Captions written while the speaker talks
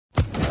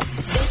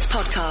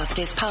podcast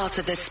is part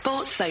of the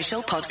Sports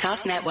Social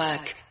Podcast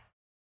Network.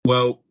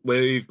 Well,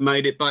 we've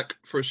made it back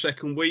for a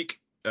second week.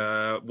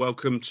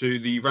 Welcome to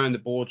the Round the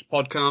Boards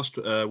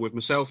podcast with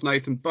myself,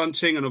 Nathan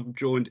Bunting, and I'm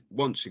joined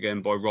once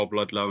again by Rob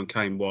Ludlow and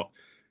Kane Watt.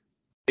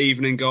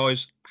 Evening,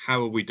 guys.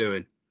 How are we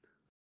doing?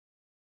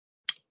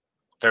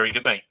 Very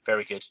good, mate.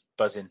 Very good.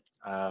 Buzzing.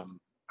 I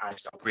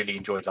really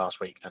enjoyed last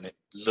week, and it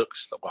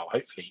looks well.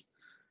 Hopefully,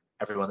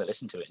 everyone that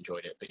listened to it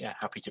enjoyed it. But yeah,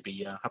 happy to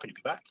be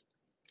back.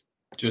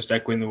 Just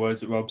echoing the words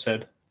that Rob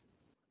said.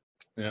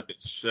 Yeah,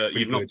 it's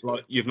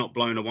you've not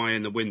blown away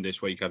in the wind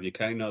this week, have you,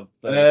 Kane?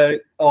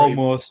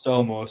 Almost,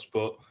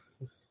 but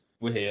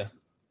we're here,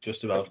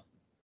 just about.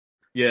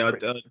 Yeah,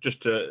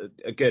 just to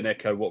again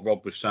echo what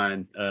Rob was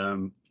saying.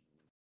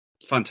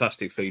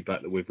 Fantastic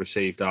feedback that we've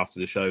received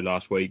after the show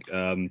last week.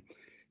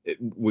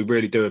 We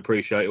really do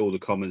appreciate all the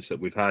comments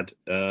that we've had.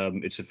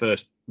 It's the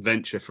first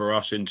venture for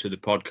us into the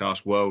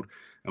podcast world,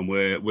 and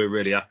we're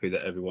really happy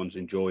that everyone's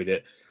enjoyed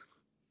it.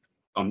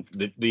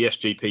 The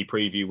SGP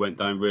preview went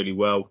down really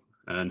well,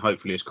 and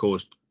hopefully it's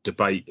caused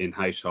debate in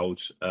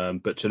households.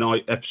 But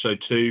tonight, episode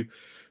 2,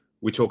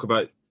 we talk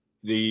about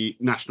the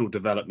National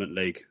Development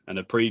League and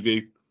a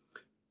preview.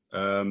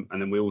 And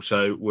then we'll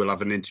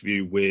have an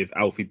interview with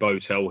Alfie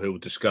Bowtell, who will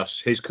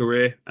discuss his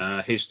career,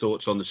 his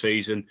thoughts on the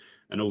season,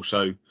 and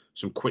also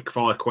some quick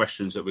fire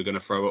questions that we're going to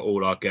throw at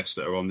all our guests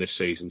that are on this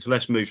season. So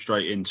let's move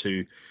straight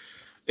into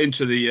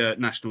the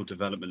National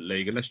Development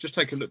League, and let's just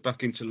take a look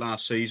back into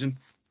last season.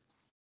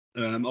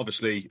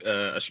 Obviously,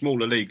 a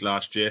smaller league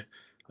last year,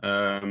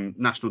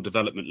 National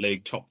Development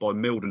League, topped by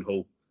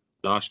Mildenhall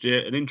last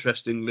year. And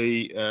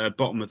interestingly,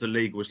 bottom of the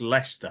league was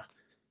Leicester,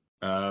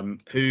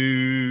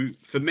 who,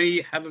 for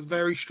me, have a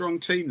very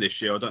strong team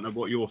this year. I don't know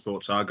what your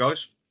thoughts are,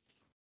 guys.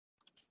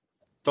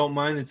 Don't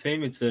mind the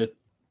team. It's a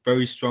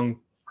very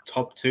strong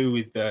top 2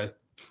 with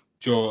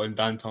Joe and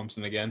Dan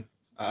Thompson again.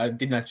 I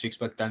didn't actually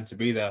expect Dan to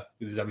be there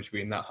with his average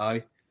being that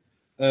high.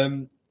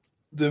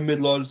 The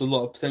mid-lord has a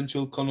lot of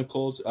potential. Connor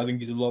Coles, I think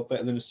he's a lot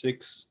better than a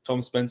 6.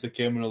 Tom Spencer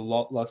came in a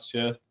lot last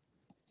year.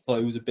 Thought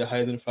he was a bit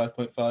higher than a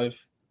 5.5.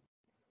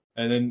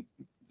 And then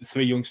the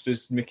 3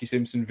 youngsters, Mickey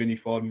Simpson, Vinnie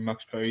Ford and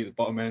Max Perry at the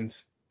bottom end.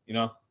 You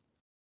know,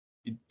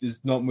 there's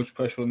not much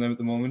pressure on them at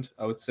the moment,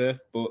 I would say.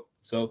 But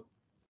so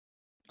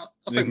I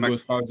they think can go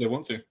as far as they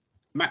want to.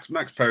 Max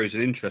Perry is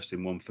an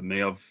interesting one for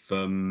me.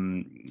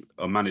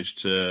 I managed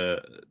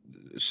to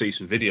see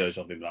some videos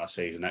of him last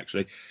season,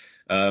 actually.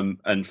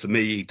 And for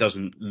me, he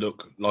doesn't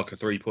look like a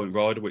 3-point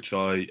rider, which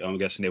I'm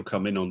guessing he'll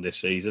come in on this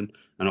season.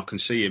 And I can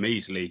see him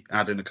easily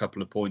adding a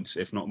couple of points,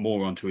 if not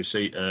more, onto his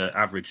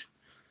average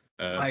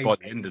by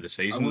the end of the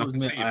season. I will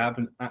admit I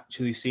haven't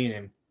actually seen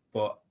him,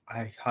 but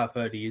I have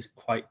heard he is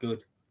quite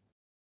good.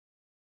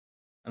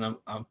 And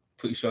I'm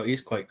pretty sure he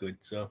is quite good.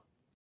 So,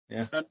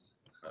 yeah.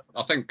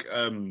 I think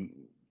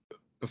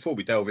before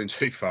we delve in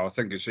too far, I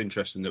think it's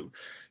interesting that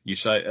you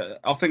say.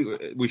 I think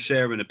we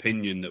share an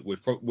opinion that we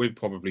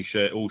probably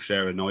all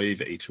share a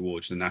naivety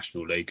towards the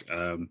National League,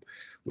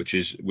 which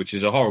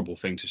is a horrible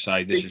thing to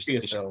say. This is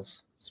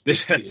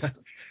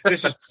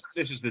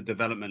the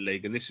Development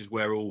League, and this is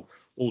where all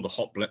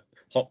the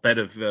hotbed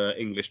of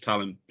English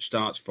talent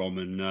starts from.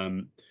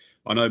 And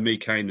I know me,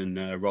 Kane,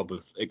 and Rob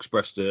have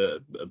expressed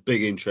a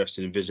big interest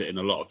in visiting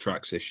a lot of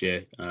tracks this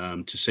year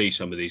to see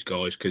some of these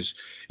guys, because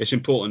it's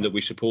important that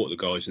we support the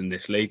guys in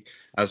this league.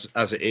 As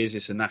it is,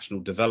 it's a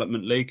National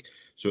Development League,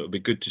 so it'll be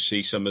good to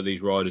see some of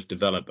these riders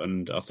develop.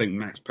 And I think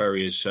Max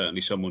Perry is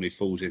certainly someone who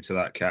falls into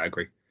that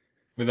category.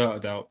 Without a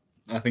doubt.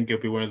 I think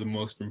he'll be one of the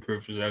most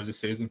improved reserves this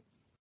season.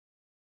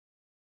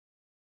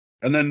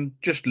 And then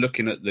just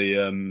looking at the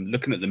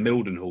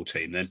Mildenhall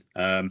team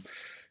then.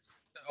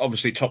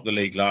 Obviously topped the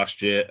league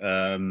last year.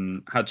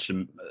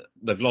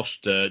 They've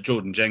lost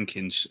Jordan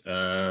Jenkins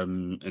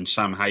and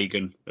Sam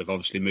Hagan have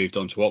obviously moved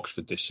on to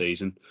Oxford this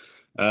season.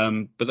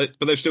 But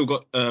they've still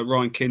got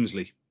Ryan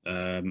Kinsley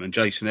and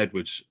Jason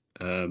Edwards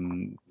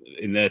in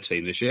their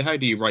team this year. How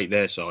do you rate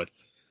their side?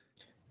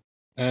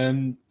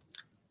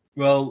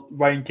 Well,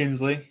 Ryan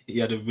Kinsley, he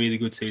had a really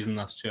good season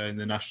last year in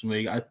the National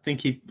League. I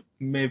think he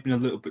may have been a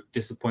little bit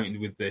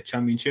disappointed with the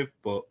Championship,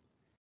 but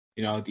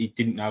you know, he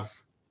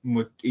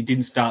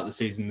didn't start the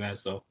season there,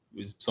 so it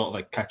was sort of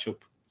like catch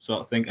up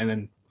sort of thing. And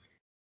then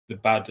the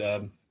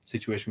bad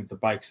situation with the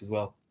bikes as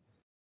well.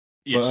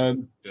 Yes.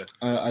 But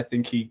I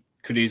think he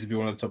could easily be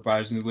one of the top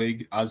riders in the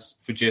league, as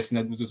for Jason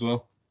Edwards as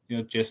well. You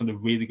know, Jason had a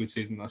really good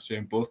season last year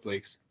in both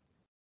leagues.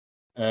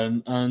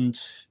 And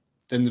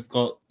then they've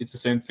got, it's the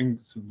same thing,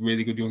 some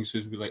really good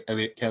youngsters with like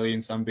Elliot Kelly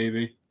and Sam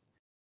Beebe.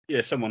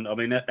 Yeah,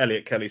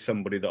 Elliot Kelly's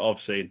somebody that I've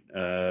seen.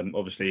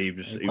 Obviously, he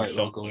was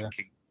local,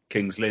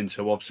 Kings Lynn,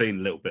 so I've seen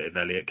a little bit of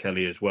Elliot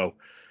Kelly as well.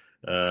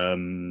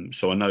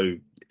 So I know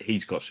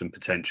he's got some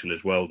potential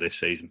as well this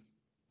season.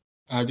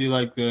 I do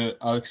like the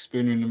Alex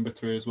Spooner number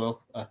 3 as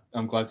well.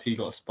 I'm glad he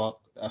got a spot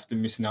after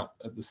missing out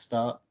at the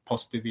start,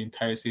 possibly the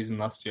entire season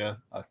last year.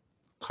 I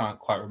can't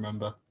quite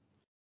remember.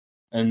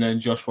 And then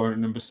Josh Warren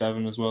number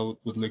 7 as well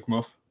with Luke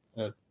Muff,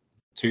 2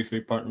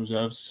 3-point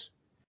reserves,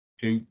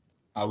 who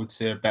I would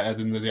say are better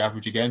than the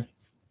average again.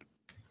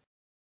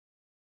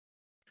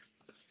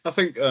 I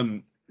think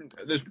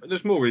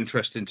there's more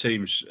interesting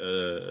teams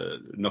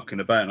knocking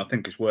about, and I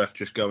think it's worth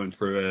just going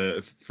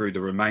through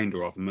the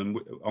remainder of them. And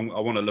I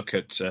want to look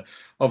at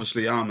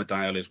obviously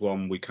Armadale is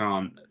one we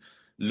can't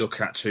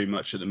look at too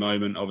much at the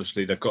moment.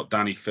 Obviously they've got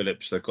Danny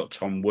Phillips, they've got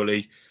Tom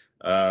Woolley.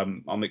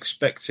 I'm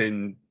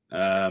expecting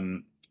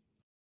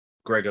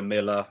Gregor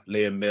Miller,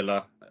 Liam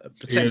Miller,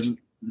 potentially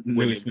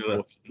Lewis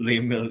Miller.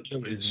 Liam Miller.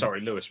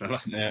 Lewis Miller.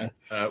 Yeah.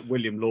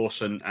 William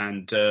Lawson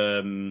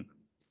and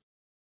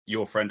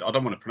your friend. I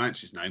don't want to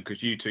pronounce his name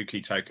because you two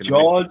keep taking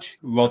George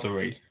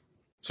Rothery.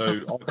 So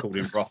I called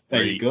him Rothery.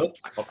 There you go.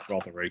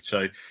 Rothery.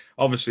 So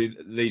obviously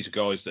these are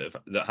guys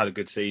that had a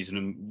good season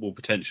and will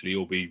potentially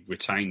all be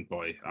retained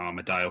by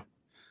Armadale.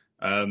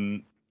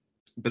 But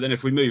then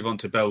if we move on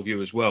to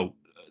Bellevue as well,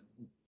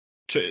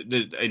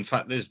 in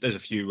fact, there's a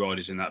few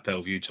riders in that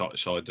Bellevue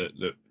side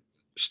that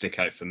stick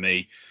out for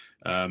me.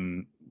 I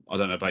don't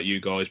know about you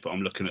guys, but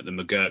I'm looking at the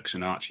McGurks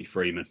and Archie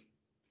Freeman.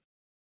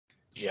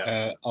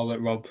 Yeah. I'll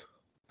let Rob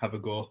have a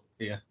go.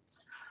 Yeah.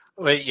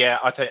 Well, yeah,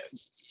 I think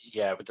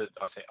there's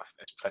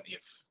plenty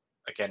of,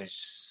 again,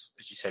 as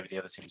you say with the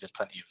other teams, there's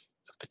plenty of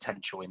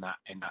potential in that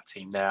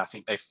team there. I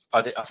think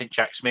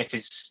Jack Smith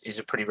is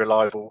a pretty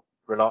reliable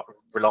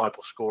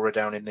scorer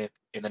down in the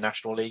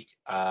National League.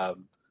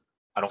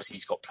 And obviously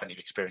he's got plenty of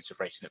experience of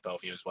racing at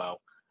Bellevue as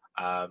well.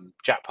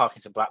 Jack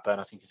Parkinson Blackburn,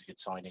 I think, is a good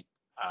signing.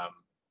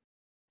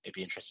 It'd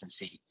be interesting to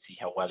see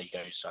how well he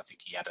goes. I think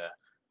he had a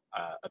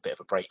bit of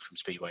a break from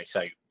Speedway,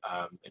 so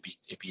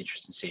it'd be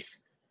interesting to see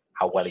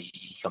how well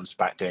he comes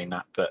back doing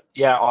that. But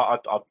yeah, I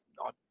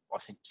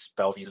think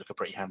Bellevue look a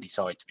pretty handy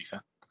side, to be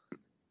fair.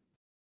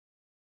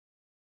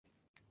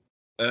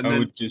 And I then,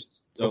 would just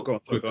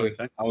quickly.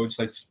 I would just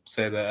like to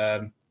say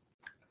that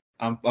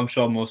I'm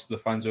sure most of the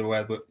fans are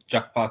aware, but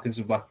Jack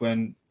Parkinson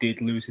Blackburn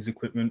did lose his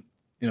equipment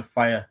in a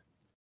fire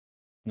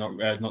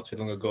not too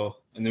long ago,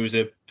 and there was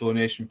a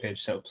donation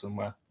page set up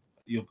somewhere.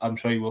 I'm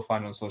sure you will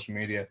find it on social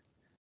media,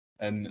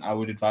 and I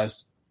would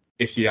advise,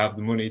 if you have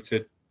the money,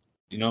 to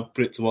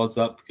put it towards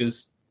that,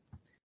 because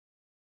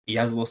he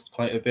has lost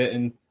quite a bit,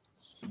 and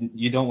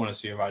you don't want to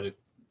see a rider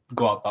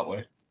go out that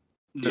way.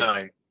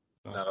 No,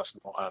 that's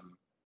not.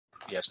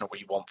 It's not what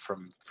you want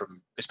from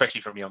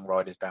especially from young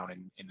riders down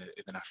in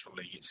the National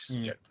League. It's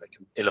they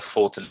can ill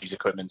afford to lose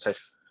equipment. So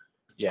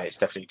it's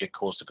definitely a good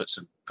cause to put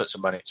some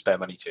spare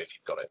money to if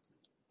you've got it.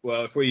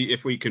 Well,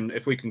 if we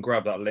can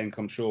grab that link,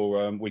 I'm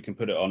sure we can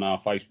put it on our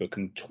Facebook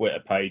and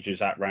Twitter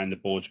pages at Round the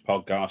Boards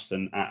Podcast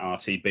and at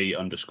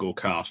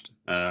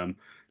RTB_cast,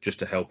 just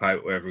to help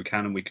out wherever we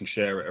can, and we can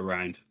share it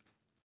around.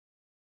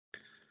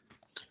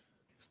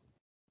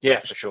 Yeah,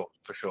 for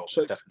sure.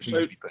 So, definitely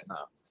need to be putting that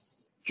up.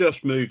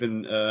 Just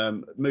moving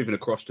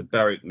across to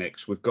Berwick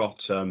next, we've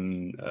got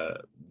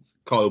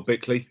Kyle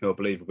Bickley, who I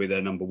believe will be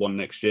their number one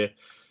next year,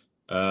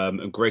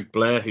 and Greg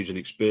Blair, who's an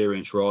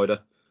experienced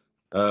rider,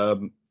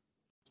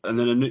 and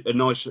then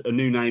a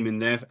new name in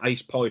there,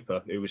 Ace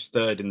Piper, who was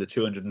third in the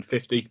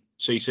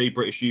 250cc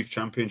British Youth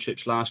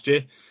Championships last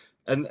year,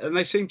 and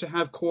they seem to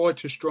have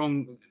quite a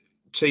strong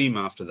team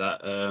after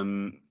that.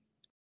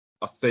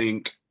 I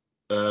think.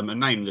 A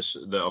name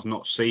that I've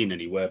not seen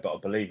anywhere, but I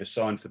believe is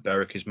signed for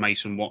Berwick, is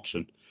Mason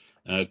Watson.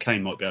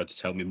 Kane might be able to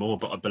tell me more,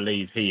 but I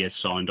believe he has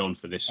signed on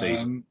for this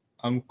season.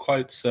 I'm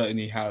quite certain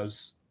he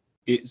has.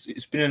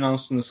 It's been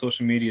announced on the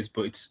social medias,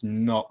 but it's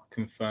not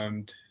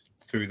confirmed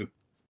through the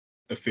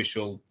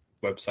official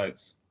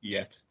websites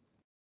yet.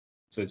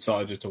 So it's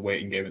sort of just a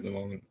waiting game at the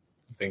moment,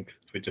 I think,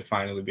 for it to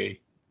finally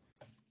be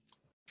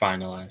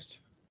finalised.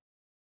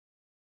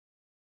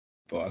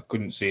 But I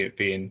couldn't see it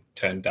being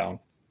turned down,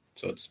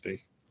 so to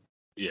speak.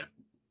 Yeah.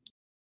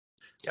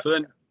 Yep. So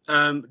then,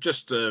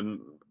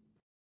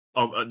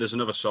 there's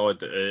another side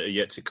that are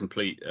yet to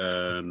complete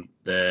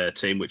their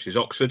team, which is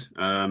Oxford.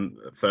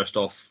 First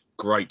off,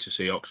 great to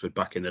see Oxford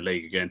back in the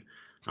league again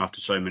after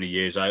so many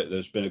years out.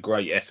 There's been a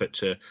great effort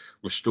to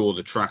restore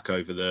the track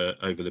over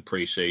the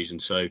pre-season,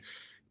 so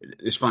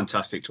it's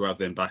fantastic to have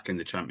them back in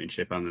the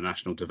Championship and the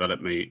National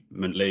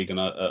Development League. And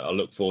I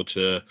look forward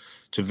to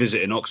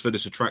visiting Oxford.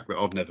 It's a track that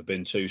I've never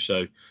been to,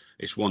 so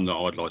it's one that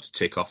I'd like to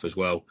tick off as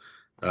well.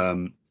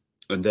 And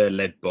they're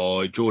led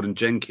by Jordan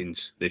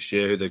Jenkins this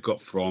year, who they've got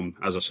from,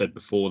 as I said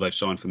before, they've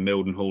signed from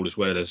Mildenhall, as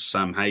well as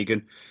Sam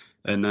Hagan.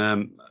 And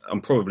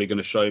I'm probably going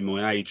to show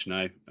my age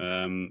now.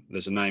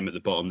 There's a name at the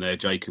bottom there,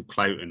 Jacob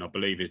Cloughton. I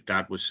believe his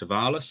dad was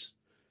Savalas,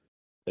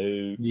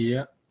 who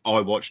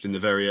I watched in the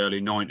very early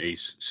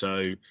 90s.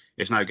 So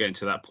it's now getting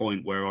to that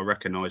point where I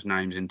recognise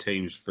names in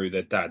teams through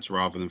their dads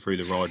rather than through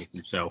the riders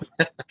themselves.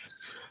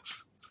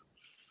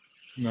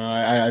 No,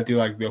 I do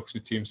like the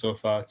Oxford team so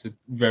far. It's a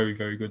very,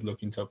 very good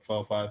looking top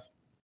 4-5.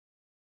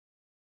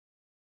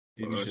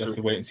 You just have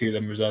to wait and see who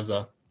them reserves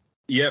are.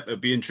 Yep,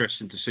 it'd be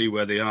interesting to see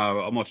where they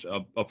are.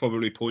 I'll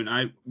probably point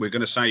out we're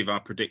going to save our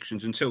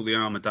predictions until the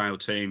Armadale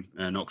team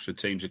and Oxford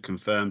teams are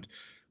confirmed.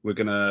 We're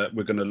gonna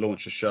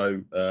launch a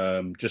show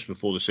just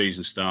before the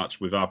season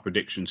starts with our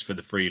predictions for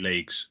the three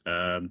leagues.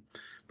 But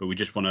we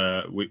just want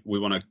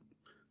to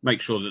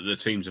make sure that the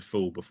teams are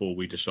full before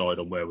we decide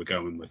on where we're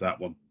going with that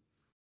one.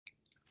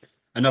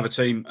 Another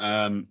team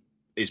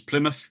is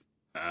Plymouth,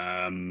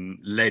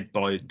 led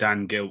by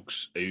Dan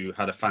Gilks, who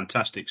had a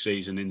fantastic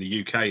season in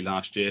the UK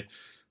last year,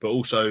 but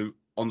also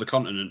on the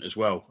continent as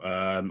well.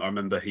 I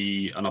remember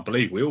and I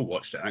believe we all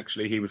watched it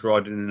actually, he was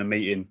riding in a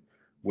meeting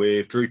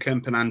with Drew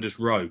Kemp and Anders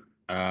Rowe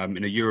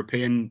in a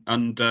European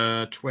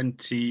under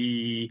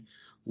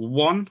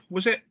 21,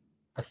 was it?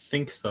 I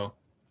think so.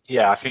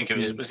 Yeah, I think it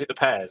was. Was it the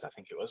pairs? I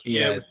think it was.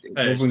 Yeah,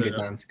 pairs,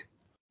 Gdansk.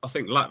 I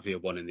think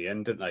Latvia won in the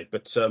end, didn't they?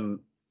 But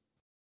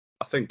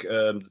I think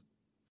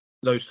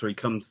those three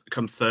come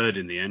third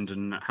in the end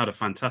and had a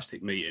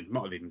fantastic meeting.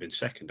 Might have even been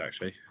second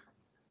actually.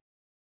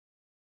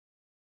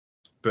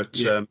 But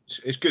Yeah.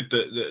 It's good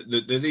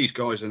that these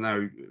guys are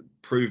now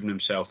proving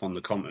themselves on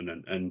the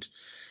continent, and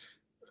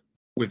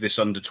with this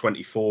under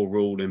 24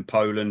 rule in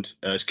Poland,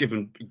 it's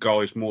given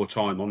guys more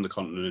time on the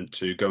continent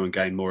to go and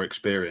gain more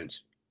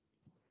experience.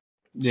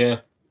 Yeah,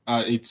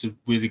 it's a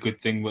really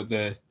good thing what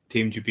the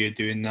Team GB are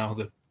doing now.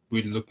 They're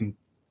really looking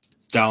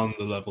down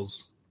the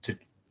levels to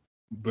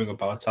bring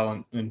up our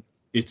talent, and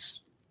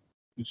it's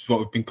what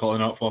we've been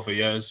calling out for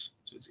years.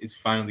 It's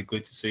finally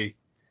good to see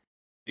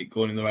it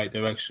going in the right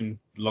direction.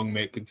 Long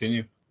may it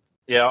continue.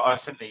 Yeah, I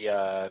think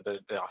I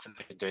think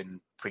they've been doing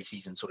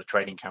pre-season sort of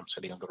training camps for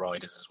the younger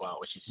riders as well,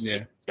 which is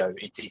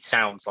it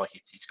sounds like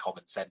it's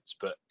common sense,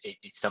 but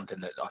it's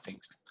something that I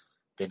think's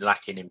been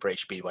lacking in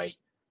British Speedway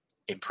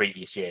in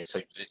previous years. So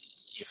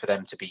for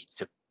them to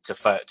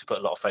put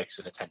a lot of focus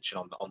and attention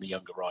on the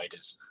younger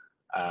riders,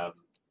 I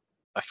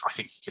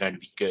think it can only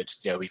be good.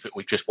 You know,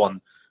 we've just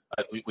won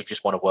a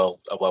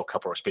World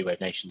Cup or a Speedway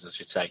of Nations, I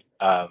should say.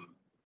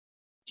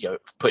 You know,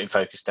 putting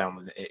focus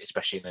down,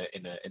 especially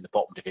in the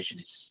bottom division,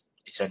 it's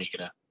only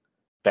going to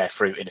bear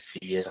fruit in a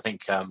few years. I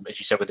think, as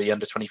you said, with the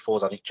under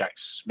 24s, I think Jack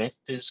Smith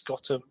has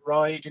got a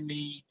ride in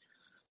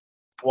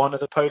one of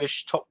the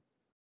Polish top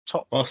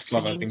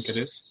Boston, teams. I think it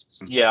is.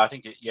 Yeah, I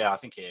think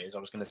it is. I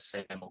was going to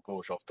say them or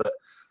Gorzhov, but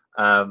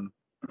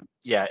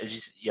it's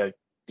just, you know,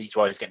 these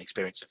riders getting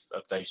experience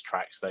of those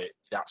tracks,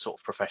 that sort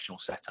of professional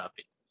setup,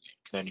 it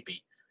can only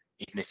be,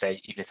 even if they're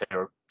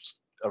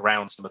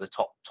around some of the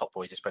top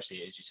boys,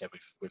 especially as you said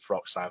with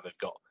Wroclaw, they've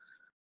got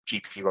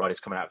GP riders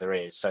coming out of their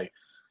ears. So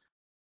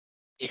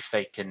if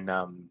they can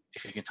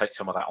take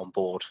some of that on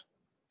board,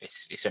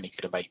 it's only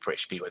going to make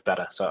British Speedway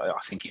better. So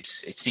I think it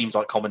seems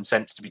like common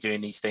sense to be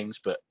doing these things,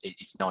 but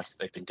it's nice that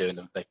they've been doing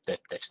them. They've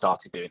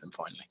started doing them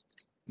finally.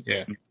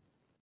 Yeah.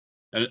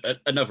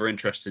 Another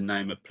interesting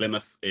name at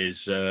Plymouth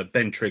is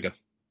Ben Trigger,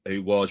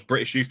 who was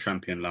British Youth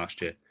Champion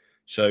last year.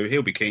 So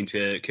he'll be keen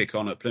to kick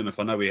on at Plymouth.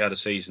 I know he had a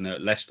season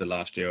at Leicester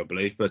last year, I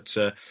believe, but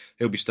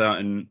he'll be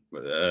starting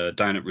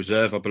down at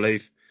reserve, I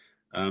believe.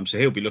 So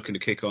he'll be looking to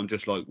kick on,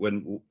 just like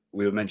when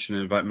we were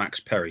mentioning about Max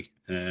Perry.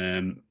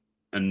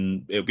 And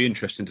it'll be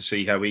interesting to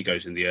see how he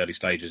goes in the early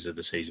stages of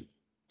the season.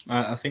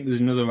 I think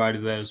there's another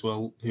rider there as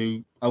well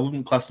who I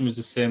wouldn't class him as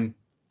the same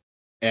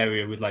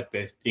area with like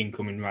the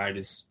incoming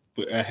riders,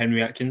 but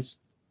Henry Atkins.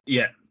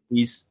 Yeah.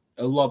 He's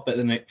a lot better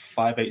than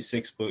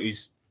 586, but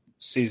his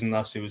season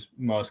last year was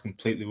more or less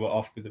completely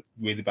off with a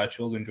really bad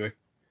shoulder injury.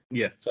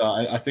 Yeah. So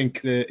I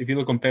think if you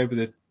look on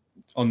paper,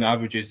 on the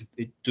averages,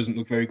 it doesn't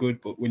look very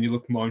good, but when you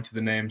look more into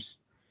the names,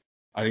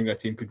 I think that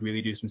team could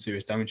really do some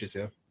serious damages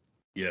here.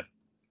 Yeah.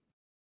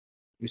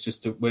 It's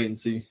just to wait and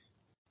see.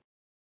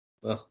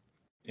 Well,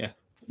 yeah,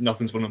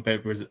 nothing's won on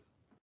paper, is it?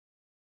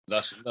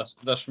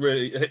 That's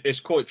really, it's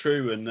quite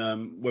true.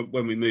 And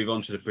when we move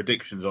on to the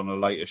predictions on a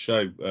later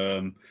show,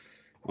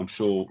 I'm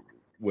sure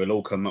we'll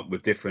all come up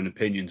with different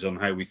opinions on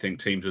how we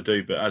think teams will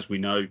do. But as we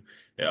know,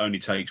 it only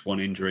takes one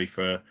injury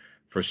for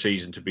a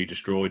season to be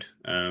destroyed.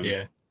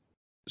 Yeah.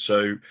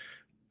 So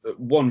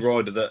one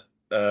rider that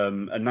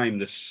a name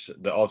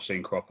that I've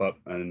seen crop up,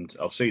 and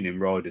I've seen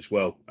him ride as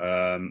well,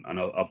 and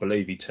I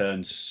believe he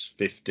turns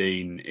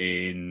 15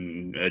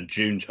 in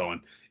June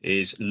time,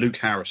 is Luke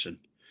Harrison.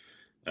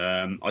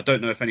 I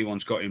don't know if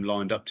anyone's got him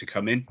lined up to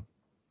come in,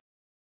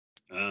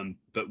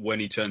 but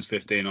when he turns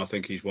 15, I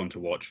think he's one to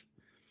watch.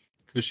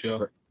 For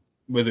sure.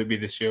 Whether it be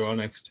this year or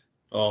next,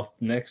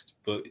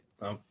 but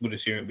I would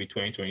assume it'd be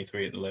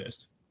 2023 at the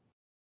latest.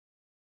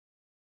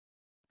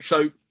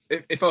 So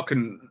if I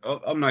can,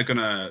 I'm now going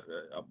to,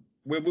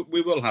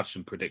 we will have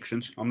some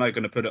predictions. I'm now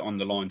going to put it on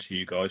the line to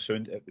you guys. So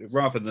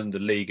rather than the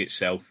league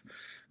itself,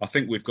 I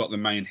think we've got the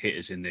main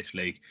hitters in this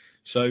league.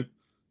 So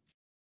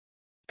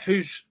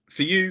who's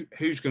going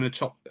to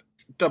top,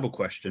 double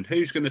question,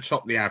 who's going to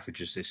top the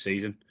averages this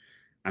season,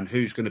 and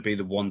who's going to be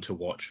the one to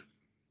watch?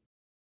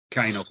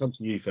 Kane, I'll come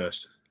to you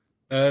first.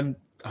 I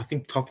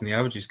think topping the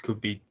averages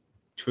could be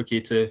tricky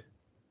to.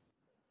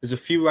 There's a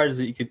few riders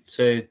that you could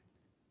say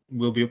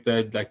will be up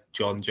there, like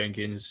John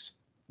Jenkins.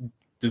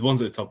 The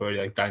ones at the top already,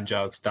 like Dan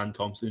Jarks, Dan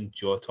Thompson,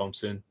 Joe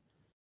Thompson.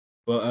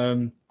 But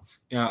I'm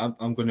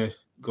going to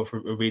go for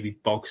a really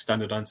bog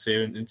standard answer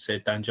here and say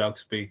Dan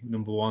Jarks be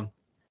number one,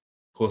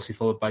 closely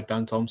followed by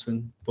Dan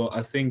Thompson. But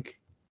I think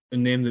a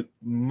name that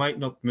might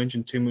not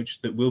mention too much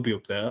that will be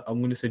up there, I'm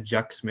going to say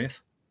Jack Smith.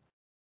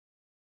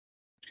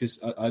 Because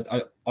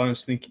I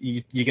honestly think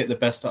you get the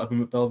best out of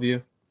him at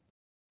Bellevue.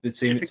 The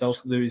team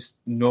itself, there is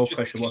no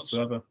pressure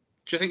whatsoever.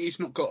 Do you think he's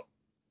not got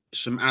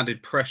some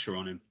added pressure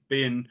on him.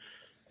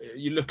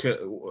 You look at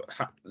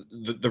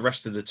the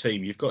rest of the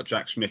team. You've got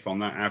Jack Smith on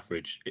that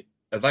average.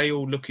 Are they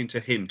all looking to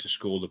him to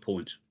score the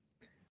points?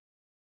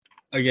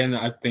 Again,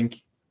 I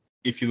think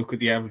if you look at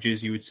the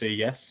averages, you would say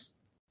yes,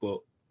 but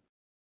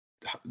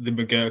the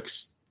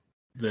McGurks,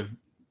 they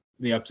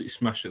absolutely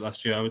smashed it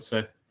last year. I would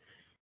say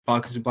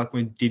Parkers and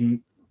Blackman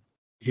didn't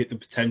hit the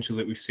potential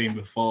that we've seen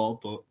before,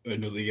 but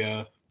another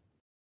year,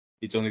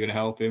 it's only going to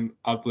help him.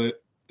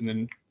 Ablett and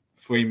then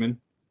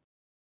Freeman.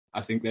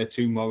 I think they're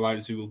two more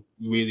riders who will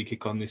really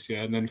kick on this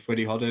year. And then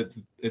Freddie Hodder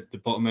at the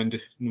bottom end,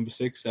 number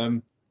 6.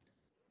 I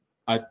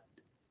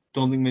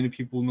don't think many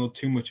people know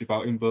too much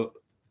about him, but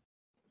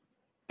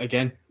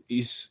again,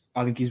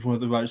 I think he's one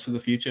of the riders for the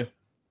future.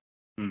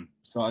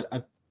 So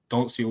I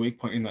don't see a weak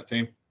point in that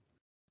team.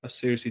 I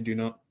seriously do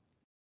not.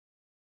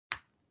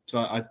 So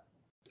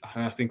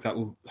I think that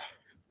will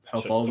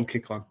help all of them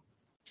kick on.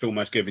 It's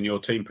almost giving your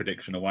team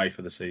prediction away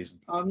for the season.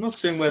 I'm not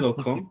saying where they'll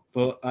come,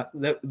 but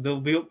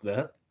they'll be up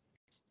there.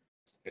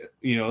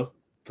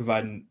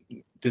 Providing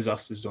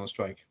disasters don't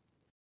strike.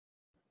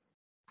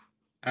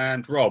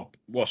 And Rob,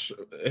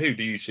 who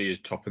do you see as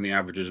topping the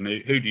averages, and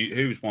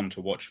who's one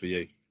to watch for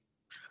you?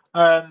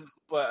 Well,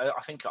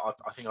 I think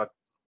I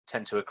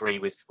tend to agree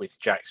with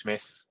Jack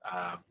Smith.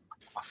 I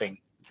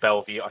think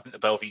Bellevue. I think the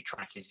Bellevue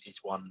track is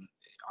one.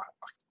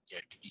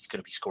 He's going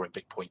to be scoring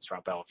big points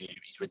around Bellevue.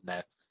 He's ridden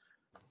there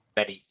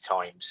many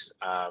times.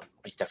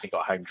 He's definitely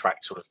got home track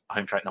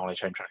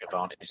knowledge, home track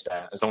advantage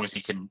there. As long as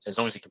he can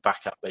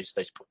back up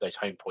those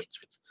home points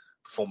with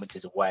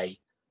performances away,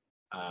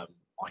 I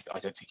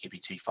don't think he'd be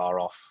too far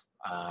off.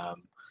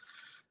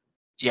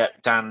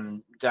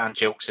 Dan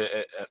Gilks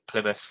at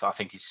Plymouth, I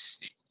think he's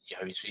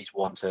definitely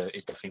one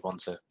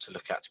to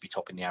look at to be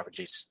topping the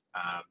averages.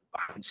 I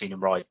haven't seen him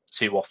ride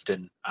too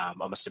often. I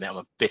must admit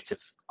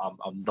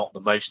I'm not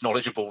the most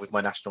knowledgeable with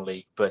my National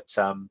League, but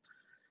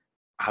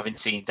having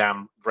seen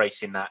Dan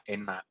race in that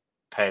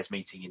pairs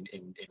meeting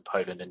in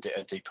Poland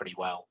and do pretty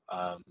well,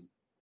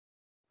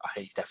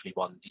 he's definitely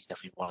one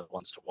of the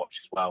ones to watch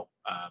as well.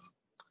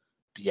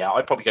 But yeah,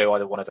 I'd probably go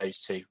either one of those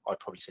two. I'd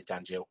probably say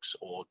Dan Gilks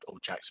or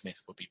Jack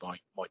Smith would be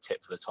my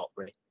tip for the top,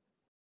 really.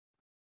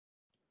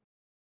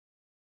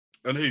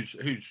 And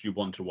who's you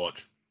want to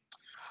watch?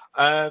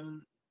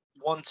 One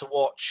to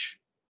watch.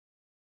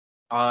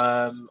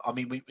 I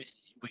mean, we're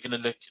going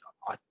to look.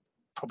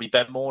 Probably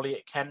Ben Morley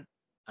at Kent.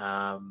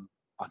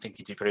 I think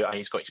he'd do pretty.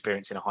 He's got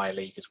experience in a higher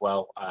league as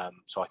well.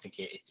 So I think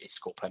he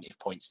scored plenty of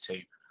points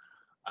too.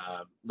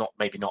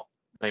 Maybe not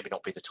be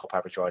the top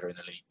average rider in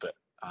the league, but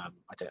I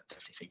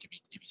definitely think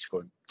he'd be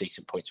scoring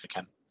decent points for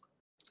Kent.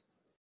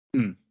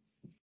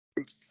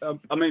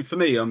 I mean, for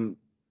me,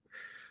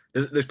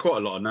 there's quite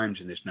a lot of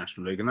names in this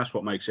National League, and that's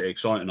what makes it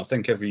exciting. I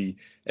think every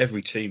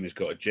team has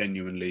got a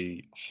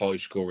genuinely high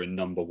scoring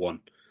number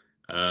one.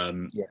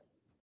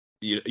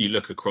 You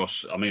look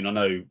across. I mean, I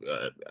know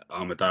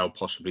Armadale,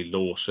 possibly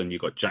Lawson.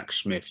 You've got Jack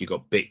Smith. You've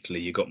got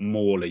Bickley. You've got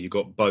Morley. You've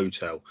got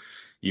Bowtell.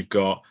 You've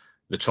got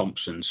the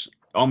Thompsons.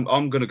 I'm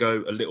going to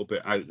go a little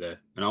bit out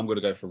there, and I'm going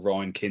to go for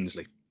Ryan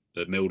Kinsley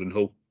at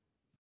Mildenhall.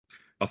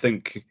 I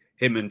think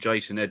him and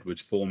Jason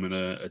Edwards forming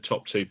a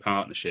top 2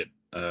 partnership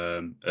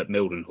at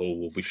Mildenhall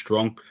will be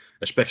strong,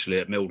 especially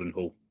at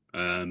Mildenhall.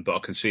 But I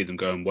can see them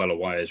going well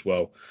away as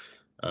well.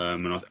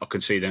 And I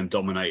can see them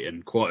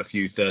dominating quite a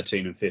few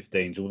 13 and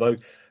 15s, although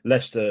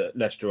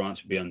Leicester aren't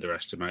to be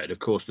underestimated. Of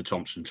course, the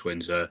Thompson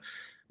twins are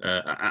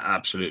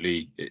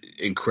absolutely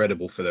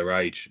incredible for their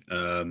age.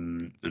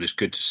 And it's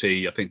good to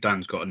see. I think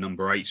Dan's got a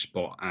number 8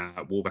 spot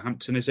at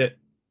Wolverhampton, is it?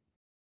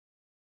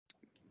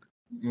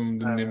 The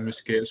name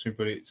escapes me,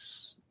 but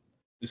it's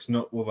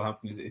not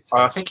Wolverhampton, is it?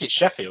 I think it's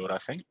Sheffield,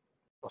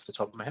 off the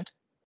top of my head.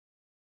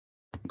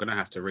 I'm going to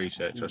have to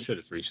research. I should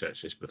have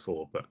researched this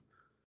before, but...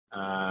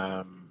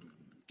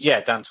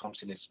 Dan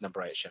Thompson is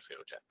number 8 at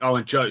Sheffield. Yeah. Oh,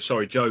 and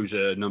Joe's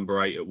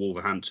number 8 at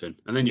Wolverhampton,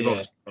 and then you've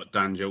obviously got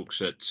Dan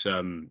Gilks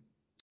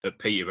at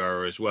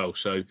Peterborough as well.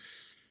 So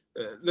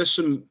there's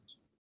some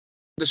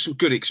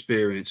good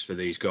experience for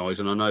these guys,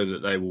 and I know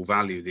that they will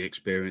value the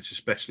experience,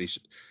 especially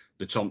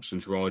the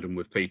Thompsons riding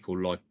with people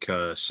like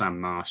Sam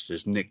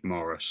Masters, Nick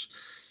Morris.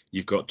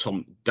 You've got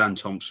Dan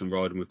Thompson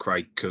riding with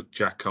Craig Cook,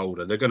 Jack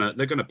Calder. They're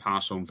gonna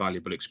pass on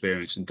valuable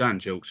experience, and Dan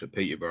Gilks at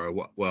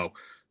Peterborough. Well,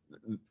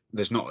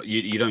 there's not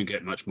you don't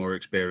get much more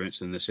experience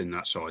than this in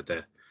that side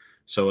there.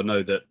 So I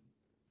know that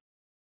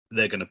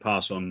they're going to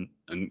pass on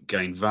and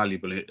gain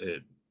valuable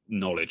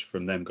knowledge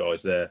from them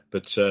guys there.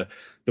 But the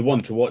one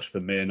to watch for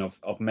me, and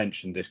I've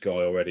mentioned this guy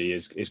already,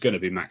 is going to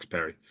be Max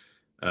Perry.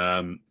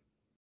 I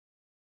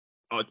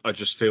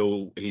just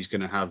feel he's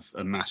going to have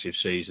a massive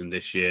season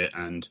this year,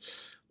 and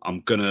I'm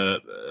gonna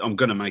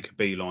make a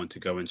beeline to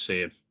go and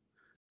see him.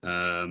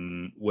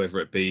 Whether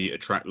it be a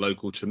track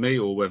local to me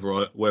or whether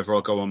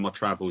I go on my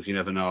travels, you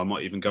never know. I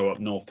might even go up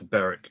north to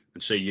Berwick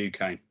and see you,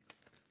 Kane.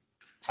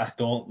 I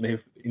don't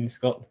live in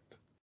Scotland.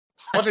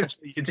 I didn't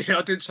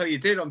say you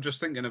did. I'm just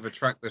thinking of a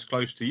track that's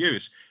close to you.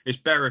 It's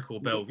Berwick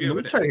or Bellevue.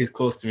 The track is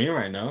close to me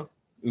right now.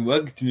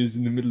 Wellington is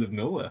in the middle of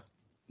nowhere.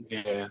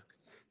 Yeah.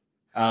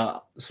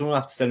 Someone will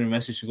have to send him a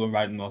message to go and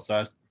ride on the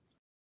outside.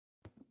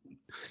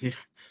 Yeah.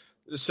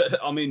 So,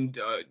 I mean,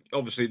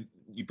 obviously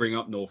you bring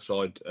up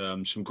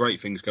Northside, some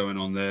great things going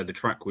on there. The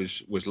track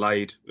was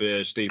laid.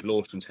 Steve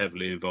Lawson's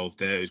heavily involved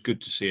there. It was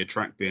good to see a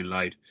track being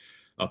laid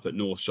up at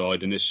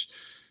Northside, and this,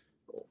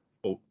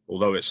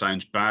 although it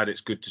sounds bad,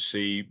 it's good to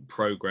see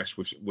progress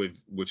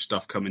with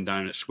stuff coming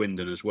down at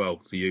Swindon as well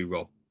for you,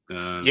 Rob.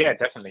 Yeah,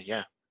 definitely,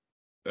 yeah.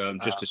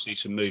 Just to see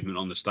some movement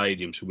on the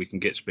stadium, so we can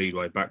get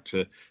Speedway back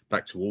to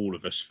all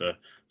of us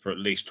for at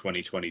least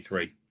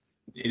 2023.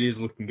 It is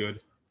looking good.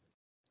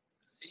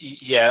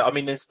 Yeah, I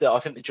mean, I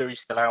think the jury's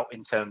still out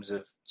in terms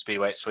of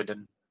Speedway at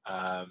Swindon.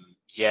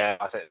 Yeah,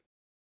 I think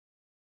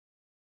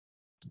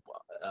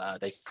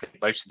they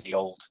most of the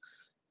old.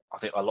 I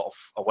think a lot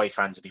of away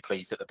fans would be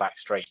pleased that the back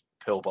straight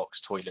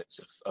pillbox toilets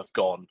have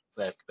gone.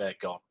 They're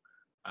gone.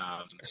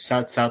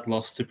 Sad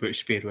loss to British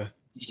Speedway.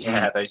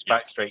 Yeah, those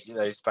back straight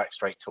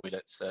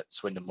toilets at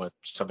Swindon were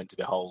something to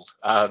behold.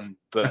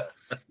 But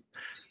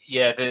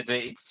yeah,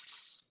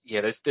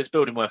 there's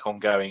building work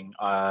ongoing.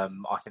 I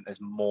think there's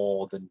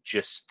more than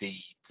just the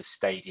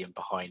stadium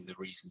behind the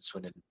reason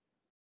Swindon.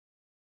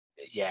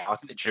 Yeah, I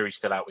think the jury's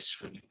still out with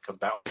Swindon come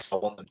back if I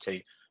want them to,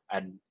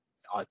 and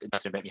nothing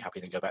would make me happy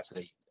than go back to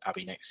the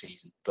Abbey next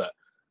season. But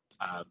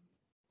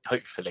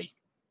hopefully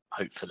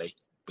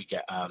we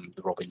get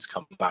the Robins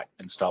come back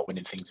and start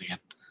winning things again.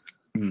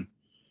 Mm.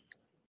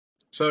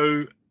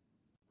 So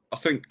I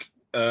think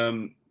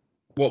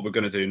what we're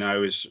going to do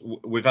now is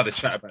we've had a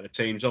chat about the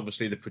teams.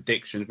 Obviously, the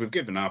predictions. We've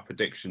given our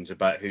predictions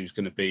about who's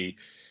going to be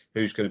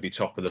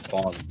top of the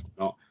pile.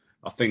 Not.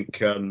 I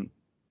think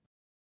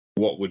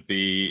what would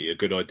be a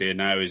good idea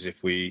now is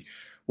if we.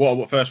 What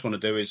I first want to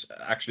do is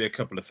actually a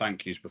couple of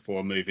thank yous before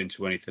I move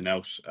into anything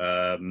else.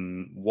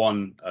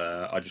 One,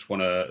 I just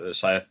want to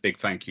say a big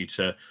thank you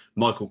to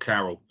Michael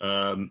Carroll,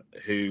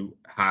 who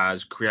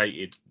has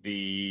created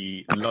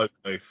the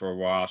logo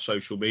for our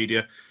social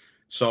media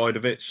side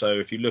of it. So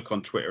if you look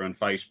on Twitter and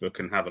Facebook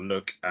and have a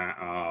look at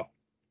our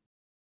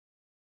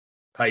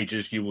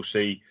pages, you will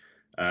see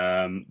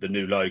the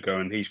new logo,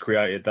 and he's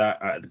created that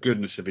out of the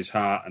goodness of his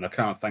heart, and I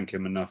can't thank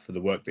him enough for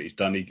the work that he's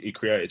done. He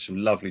created some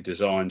lovely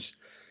designs.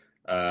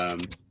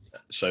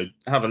 So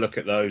have a look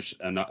at those,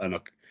 and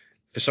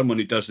for someone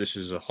who does this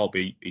as a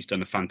hobby, he's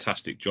done a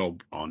fantastic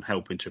job on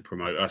helping to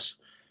promote us.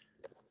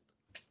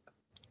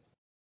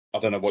 I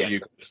don't know what you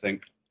guys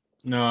think.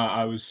 No,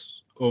 I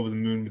was over the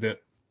moon with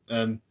it.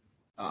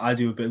 I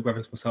do a bit of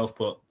graphics myself,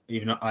 but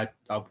even I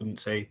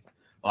wouldn't say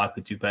I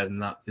could do better than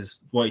that, because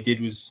what he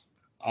did was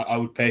I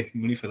would pay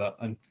money for that,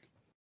 and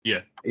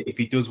yeah, if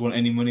he does want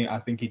any money, I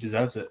think he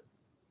deserves it.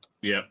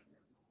 Yeah,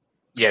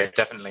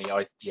 definitely.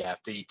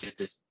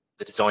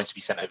 The designs to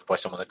be sent over by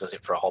someone that does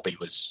it for a hobby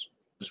was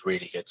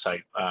really good. So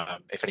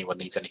if anyone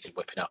needs anything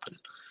whipping up, and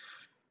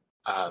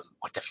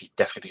I'd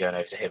definitely be going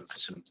over to him for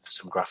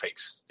some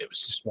graphics. It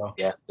was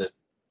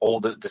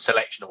the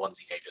selection of ones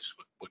he gave us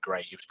were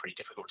great. It was pretty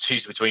difficult to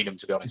choose between them,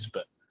 to be honest.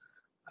 But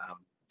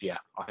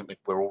I think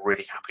we're all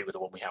really happy with the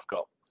one we have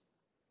got.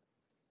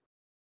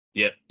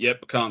 Yep,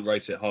 I can't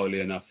rate it highly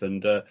enough.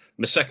 And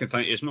my second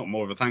thank you is not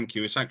more of a thank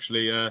you. It's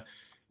actually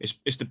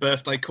it's the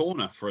birthday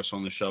corner for us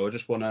on the show. I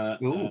just want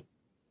to.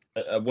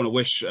 I want to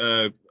wish,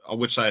 I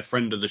would say a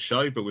friend of the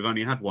show, but we've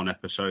only had one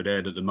episode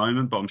aired at the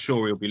moment, but I'm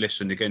sure he'll be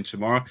listening again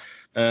tomorrow.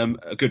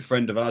 A good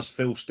friend of ours,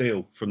 Phil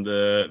Steele from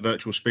the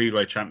Virtual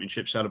Speedway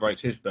Championship,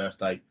 celebrates his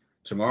birthday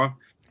tomorrow.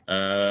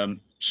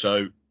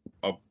 So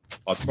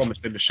I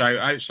promised him a shout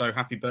out. So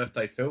happy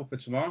birthday, Phil, for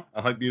tomorrow.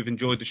 I hope you've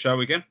enjoyed the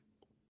show again.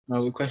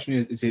 Now the question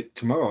is it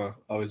tomorrow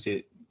or is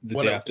it the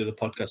day after the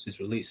podcast is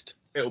released?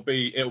 It'll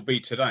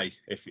be today.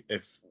 If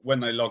when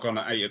they log on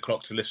at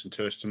 8:00 to listen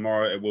to us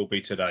tomorrow, it will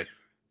be today.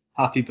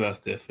 Happy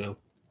birthday, Phil.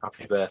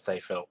 Happy birthday,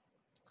 Phil.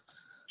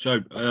 So,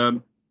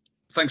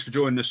 thanks for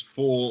joining us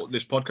for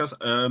this podcast.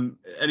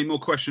 Any more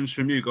questions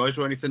from you guys,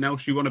 or anything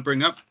else you want to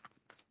bring up?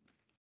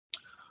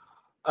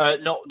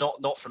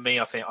 Not from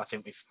me. I think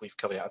we've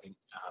covered it. I think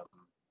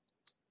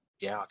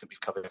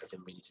we've covered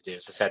everything we need to do.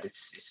 As I said,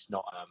 it's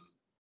not.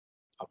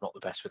 I'm not the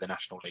best with the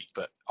National League,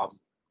 but I'm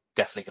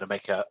definitely going to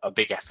make a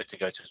big effort to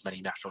go to as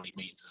many National League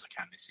meetings as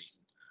I can this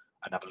season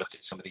and have a look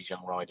at some of these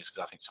young riders,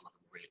 because I think some of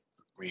them are really,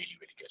 really,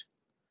 really good.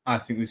 I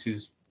think this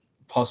is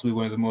possibly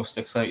one of the most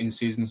exciting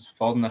seasons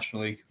for the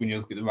National League when you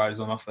look at the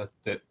riders on offer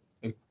that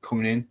are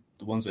coming in,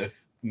 the ones that have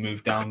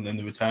moved down and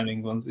the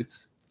returning ones.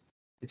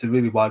 It's a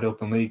really wide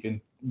open league,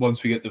 and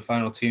once we get the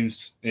final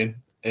teams in,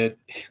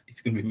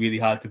 it's going to be really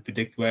hard to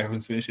predict where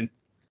everyone's finishing.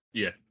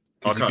 Yeah.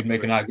 Because you can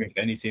make an argument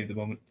for any team at the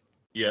moment.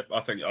 Yeah, I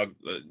think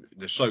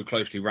they're so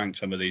closely ranked,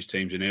 some of these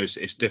teams in here.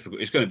 It's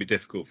difficult. It's going to be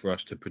difficult for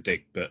us to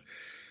predict, but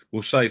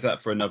we'll save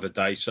that for another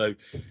day. So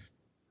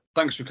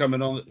thanks for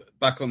coming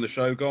back on the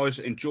show, guys.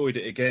 Enjoyed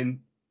it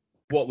again.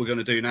 What we're going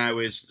to do now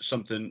is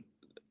something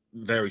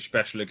very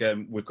special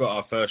again. We've got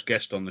our first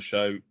guest on the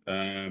show,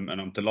 and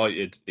I'm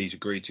delighted he's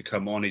agreed to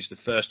come on. He's the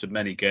first of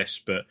many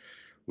guests, but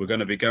we're going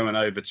to be going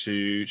over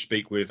to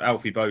speak with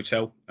Alfie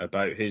Bowtell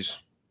about his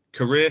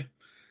career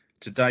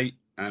to date,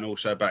 and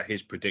also about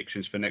his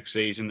predictions for next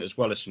season, as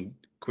well as some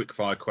quick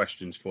fire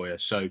questions for you.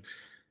 So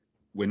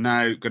we're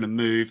now going to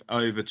move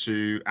over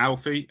to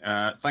Alfie.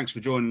 Thanks for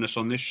joining us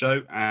on this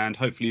show, and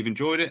hopefully you've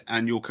enjoyed it,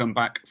 and you'll come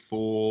back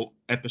for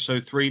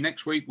episode 3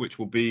 next week, which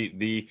will be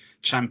the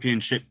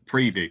championship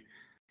preview.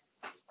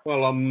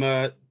 Well, I'm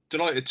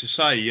delighted to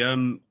say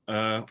on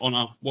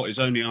what is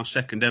only our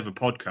second ever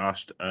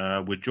podcast,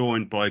 we're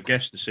joined by a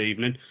guest this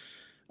evening.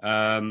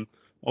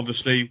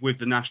 Obviously, with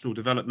the National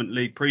Development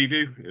League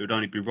preview, it would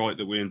only be right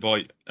that we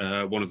invite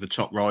one of the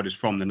top riders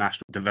from the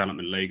National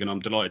Development League. And I'm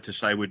delighted to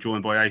say we're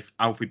joined by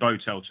Alfie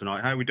Bowtell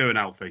tonight. How are we doing,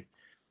 Alfie?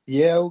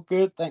 Yeah, all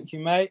good. Thank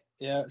you, mate.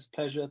 Yeah, it's a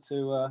pleasure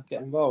to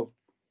get involved.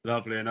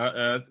 Lovely.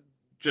 And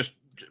just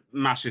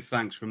massive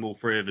thanks from all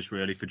three of us,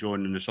 really, for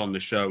joining us on the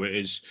show.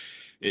 It's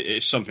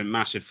something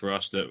massive for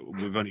us that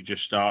we've only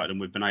just started and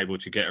we've been able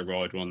to get a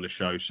rider on the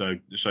show. So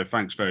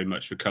thanks very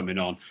much for coming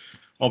on.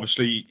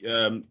 Obviously,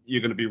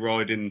 you're going to be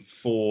riding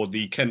for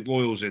the Kent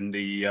Royals in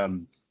the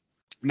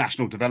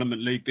National Development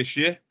League this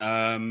year.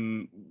 I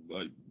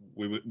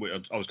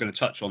was going to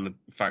touch on the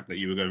fact that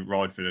you were going to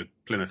ride for the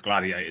Plymouth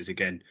Gladiators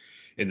again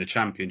in the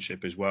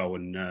championship as well,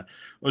 and I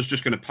was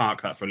just going to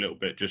park that for a little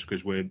bit just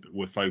because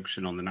we're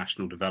focusing on the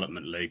National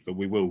Development League, but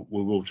we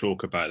will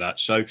talk about that.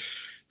 So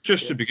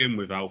just to begin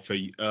with,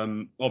 Alfie,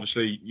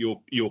 obviously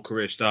your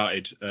career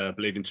started, I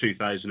believe, in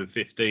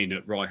 2015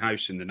 at Rye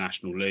House in the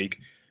National League.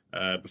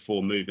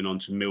 Before moving on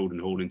to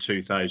Mildenhall in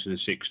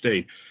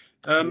 2016.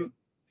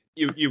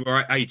 You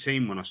were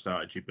 18 when I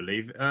started, you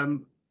believe.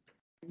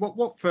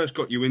 What first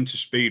got you into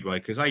Speedway?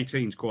 Because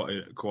 18 is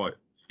quite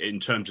in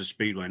terms of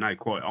Speedway now,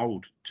 quite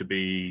old to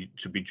be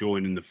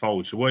joining the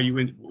fold. So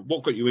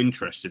what got you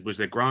interested? Was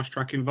there grass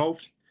track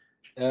involved?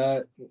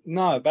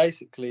 No,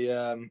 basically,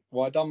 I'd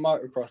done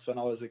motocross when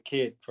I was a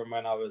kid, from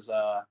when I was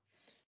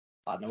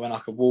I don't know, when I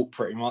could walk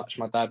pretty much.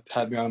 My dad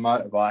had me on a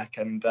motorbike,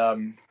 and I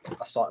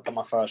started on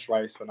my first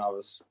race when I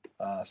was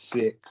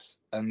 6,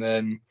 and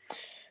then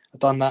I'd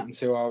done that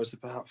until I was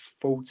about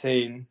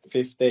 14,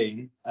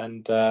 15,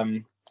 and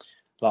I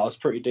was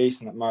pretty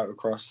decent at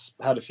motocross.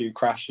 Had a few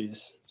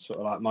crashes, sort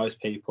of like most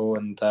people,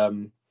 and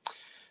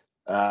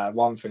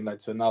one thing led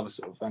to another,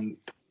 sort of, and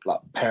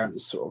like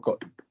parents sort of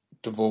got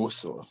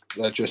divorced, sort of.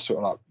 They're just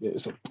sort of like, it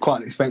was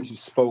quite an expensive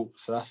sport,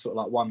 so that's sort of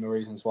like one of the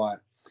reasons why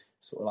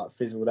sort of like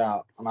fizzled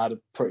out, and I had a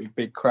pretty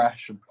big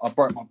crash. I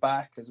broke my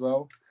back as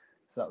well,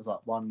 so that was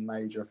like one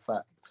major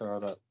factor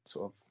that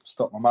sort of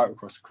stopped my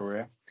motocross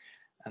career.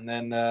 And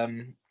then I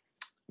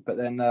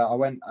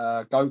went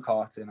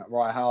go-karting at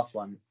Rye House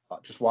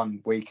just one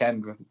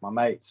weekend with my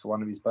mates for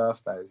one of his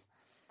birthdays,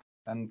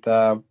 and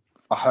I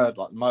heard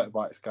like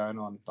motorbikes going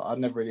on, but I'd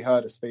never really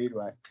heard of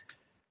Speedway,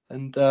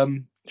 and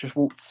just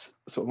walked.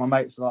 Sort of my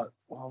mates were like,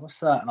 "Well,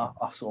 what's that?" And I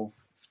sort of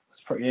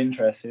was pretty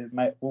interested.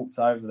 Mate walked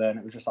over there, and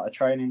it was just like a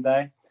training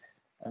day,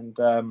 and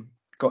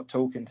got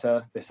talking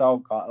to this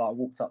old guy. Like, I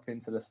walked up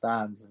into the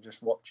stands and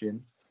just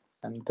watching,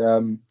 and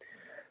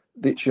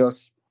literally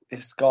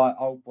this guy,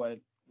 old boy,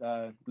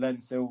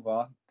 Len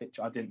Silver, which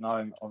I didn't know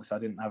him. Obviously, I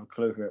didn't have a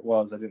clue who it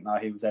was. I didn't know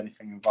he was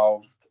anything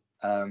involved.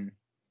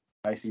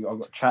 Basically, I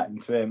got chatting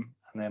to him,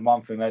 and then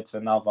one thing led to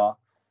another.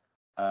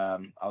 I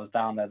was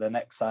down there the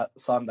next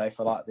Sunday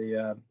for like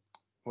the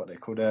what they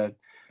call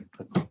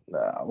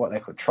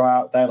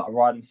tryout day, like a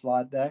ride and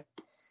slide day,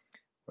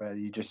 where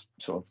you just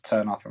sort of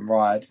turn up and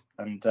ride.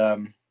 And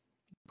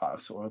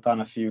I've sort of done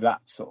a few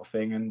laps, sort of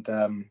thing, and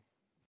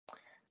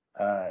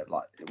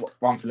like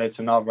one thing led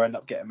to another. I ended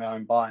up getting my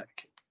own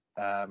bike,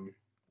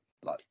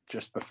 like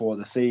just before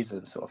the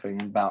season, sort of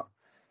thing, about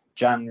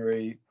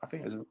January. I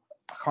think it was,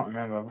 I can't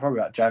remember, probably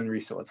about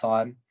January sort of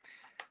time.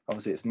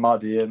 Obviously, it's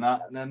muddy and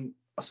that, and then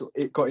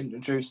it got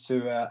introduced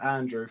to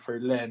Andrew through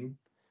Len,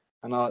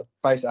 and I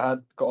basically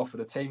had got offered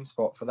a team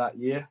spot for that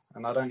year,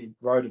 and I'd only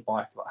rode a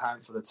bike like a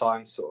handful of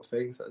times, sort of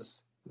thing. So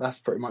that's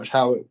pretty much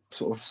how it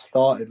sort of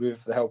started,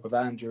 with the help of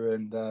Andrew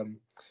and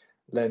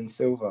Len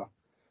Silver.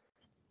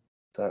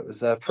 So it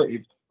was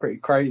pretty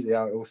crazy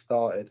how it all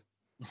started.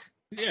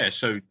 Yeah.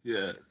 So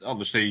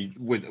obviously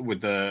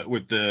with the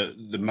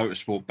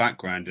motorsport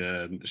background,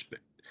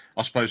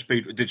 I suppose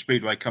did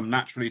Speedway come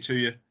naturally to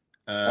you,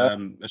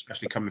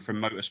 especially coming from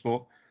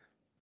motorsport?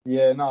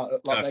 Yeah, no,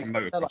 like from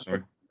motocross,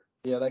 sorry.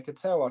 Yeah, they could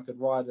tell I could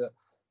ride it.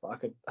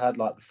 Like, I had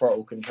like the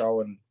throttle control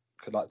and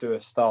could like do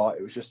a start.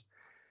 It was just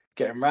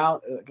getting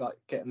round, like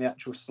getting the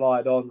actual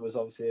slide on was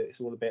obviously,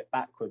 it's all a bit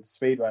backwards.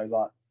 Speedway is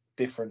like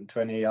different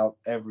to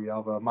every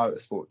other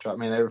motorsport. Do you know what I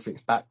mean?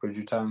 Everything's backwards.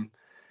 You turn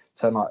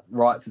like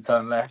right to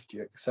turn left.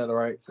 You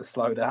accelerate to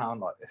slow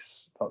down. Like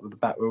this, like with the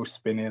back wheel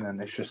spinning,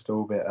 and it's just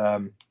all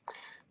a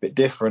bit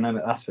different, isn't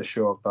it? That's for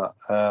sure. But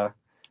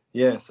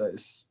yeah, so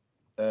it's.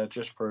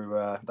 Just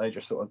through, they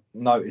just sort of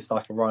noticed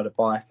I could ride a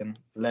bike, and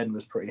Len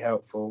was pretty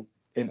helpful,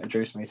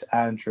 introduced me to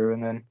Andrew,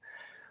 and then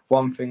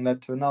one thing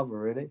led to another,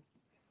 really.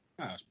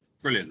 That's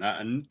brilliant,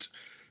 that. And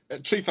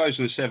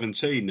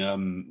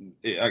 2017,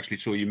 it actually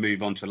saw you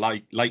move on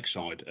to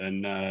Lakeside,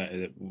 and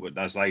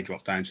as they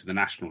dropped down to the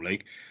National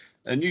League.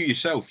 And you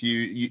yourself,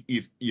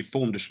 you've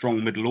formed a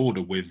strong middle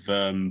order with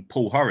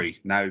Paul Hurry.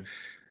 Now,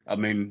 I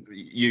mean,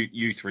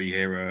 you three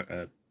here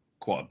are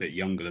quite a bit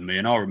younger than me,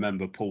 and I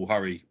remember Paul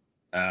Hurry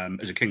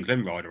as a Kings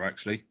Lynn rider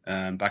actually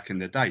back in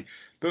the day.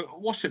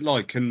 But what's it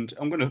like? And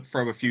I'm going to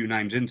throw a few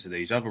names into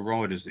these other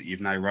riders that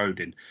you've now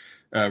rode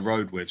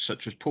with,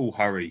 such as Paul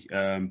Hurry,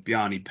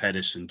 Bjarne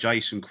Pedersen,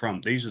 Jason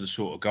Crump. These are the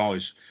sort of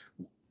guys.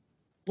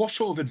 What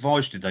sort of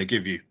advice did they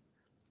give you?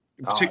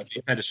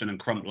 Particularly Pedersen and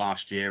Crump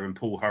last year, and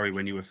Paul Hurry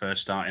when you were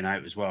first starting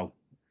out as well.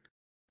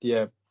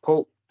 Yeah,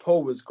 Paul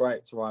was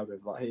great to ride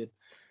with. Like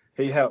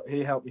he helped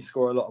me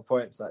score a lot of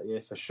points that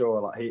year for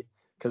sure.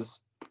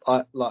 Because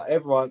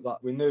everyone,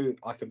 like, we knew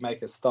I could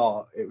make a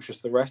start. It was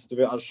just the rest of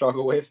it I'd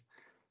struggle with.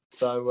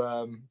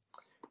 So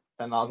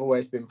and I've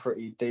always been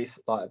pretty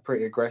decent, like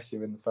pretty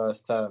aggressive in the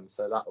first term.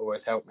 So that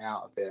always helped me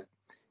out a bit.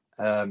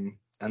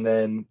 And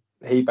then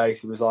he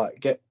basically was like,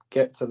 get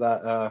to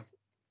the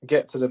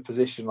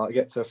position, like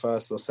get to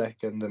first or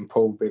second, and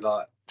Paul would be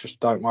like, just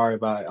don't worry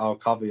about it, I'll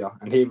cover you.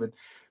 And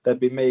there'd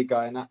be me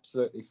going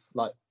absolutely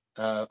flat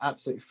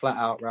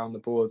out round the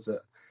boards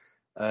at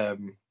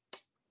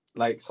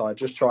Lakeside,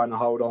 just trying to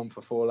hold on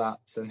for 4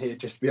 laps, and he'd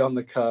just be on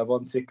the curb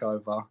on tick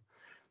over,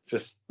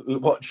 just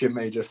watching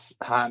me just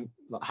hang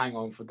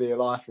on for dear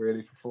life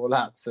really for 4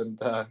 laps,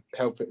 and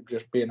help it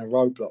just being a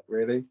roadblock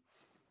really.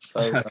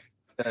 So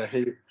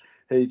he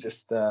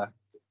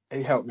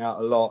helped me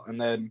out a lot. And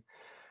then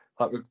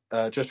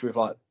just with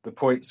like the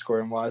point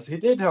scoring wise, he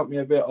did help me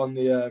a bit on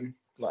the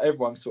like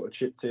everyone sort of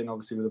chipped in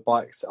obviously with the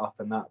bike setup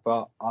and that,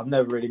 but I've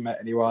never really met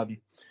anyone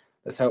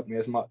that's helped me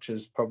as much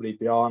as probably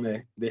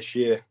Bjarne this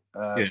year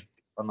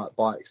on that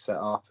bike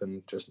setup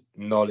and just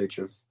knowledge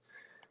of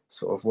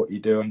sort of what you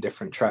do on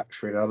different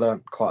tracks really. I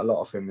learned quite a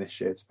lot of him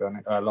this year, to be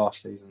honest,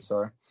 last season,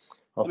 sorry.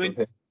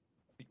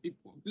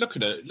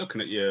 Looking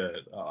at your,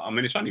 I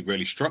mean, it's only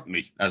really struck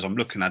me as I'm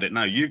looking at it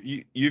now.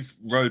 You've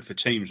rode for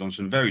teams on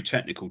some very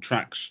technical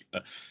tracks,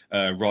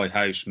 Rye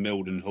House,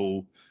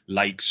 Mildenhall,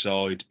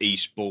 Lakeside,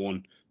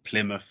 Eastbourne,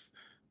 Plymouth.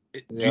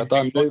 I've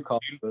done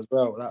Newcastle as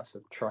well. That's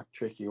a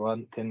tricky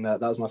one.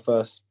 That was my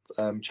first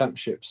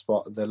championship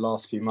spot of the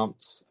last few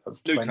months of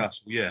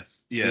Newcastle.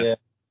 Yeah.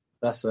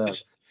 That's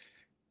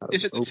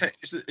Is it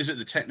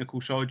the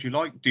technical side you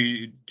like? Do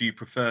you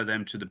prefer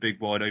them to the big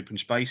wide open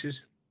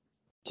spaces?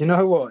 Do you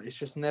know what? It's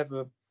just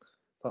never,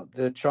 like,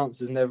 the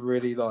chances never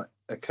really like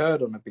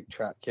occurred on a big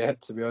track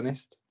yet, to be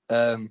honest.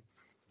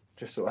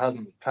 Just sort of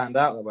hasn't panned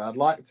out that way. I'd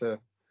like to,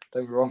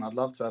 don't get me wrong, I'd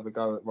love to have a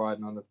go at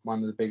riding on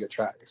one of the bigger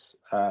tracks.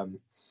 But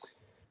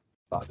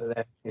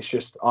it's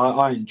just,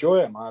 I enjoy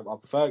them. I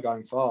prefer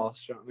going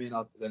fast, you know what I mean,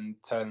 than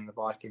turning the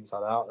bike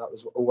inside out. That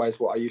was always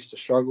what I used to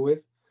struggle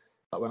with,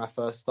 like when I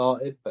first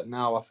started. But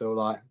now I feel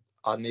like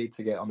I need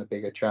to get on a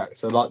bigger track.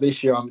 So like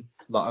this year,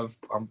 I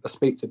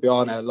speak to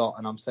Bjarne a lot,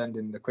 and I'm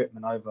sending the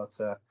equipment over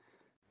to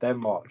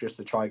Denmark just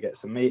to try and get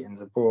some meetings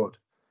abroad.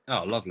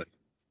 Oh, lovely.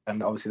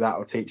 And obviously that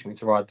will teach me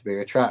to ride the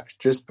bigger tracks,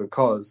 just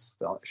because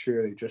the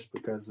opportunity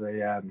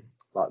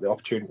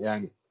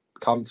ain't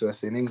come to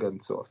us in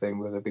England, sort of thing,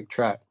 with a big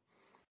track.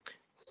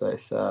 So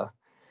it's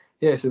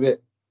it's a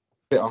bit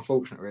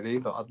unfortunate really,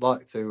 but I'd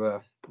like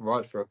to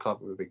ride for a club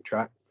with a big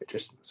track. It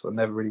just sort of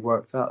never really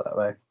worked out that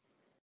way.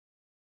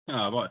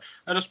 Oh, right.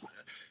 And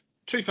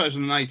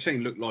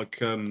 2018 looked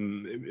like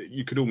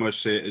you could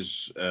almost see it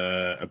as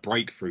a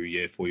breakthrough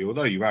year for you,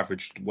 although you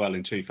averaged well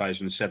in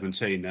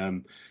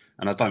 2017.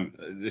 And I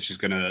don't. This is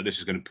gonna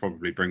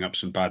probably bring up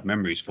some bad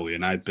memories for you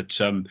now. But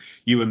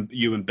you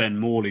and Ben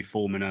Morley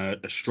forming a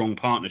strong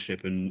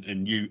partnership,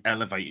 and you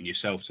elevating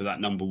yourself to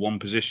that number 1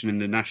 position in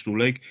the National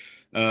League.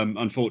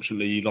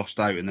 Unfortunately, you lost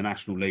out in the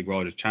National League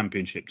Riders'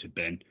 Championship to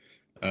Ben.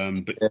 I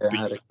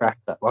had a crack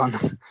that one.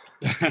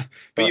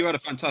 but you had a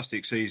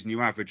fantastic season.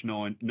 You averaged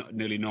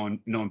nearly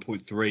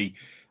 9.3,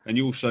 and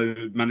you also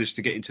managed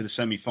to get into the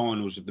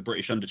semi-finals of the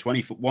British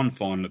Under-21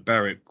 final at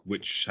Berwick,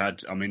 which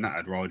had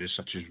riders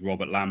such as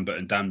Robert Lambert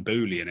and Dan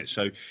Booley in it.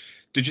 So,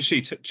 did you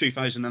see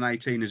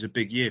 2018 as a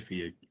big year for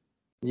you?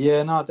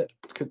 Yeah, no,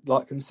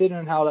 like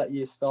considering how that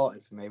year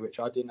started for me, which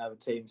I didn't have a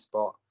team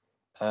spot.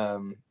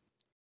 I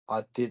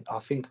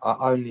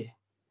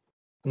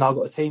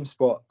got a team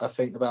spot, I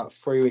think, about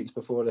 3 weeks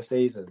before the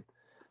season.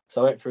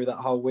 So I went through that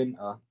whole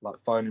winter, like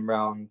phoning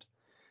round,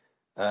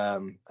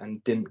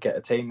 and didn't get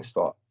a team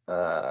spot.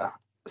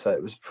 So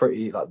it was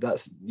pretty, like,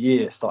 that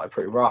year started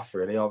pretty rough,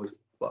 really. I was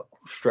like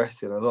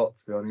stressing a lot,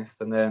 to be honest.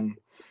 And then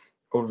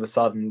all of a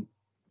sudden,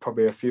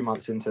 probably a few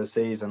months into the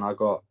season, I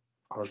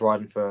was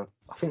riding for,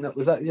 I think that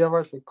was that year I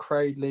rode for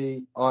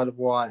Cradley, Isle of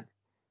Wight,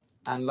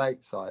 and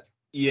Lakeside.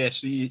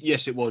 Yes,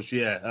 it was.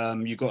 Yeah,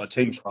 you got a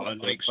team spot at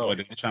Lakeside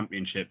in the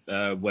championship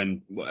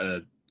when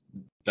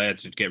they had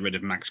to get rid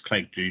of Max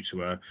Clegg due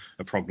to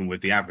a problem with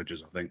the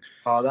averages, I think.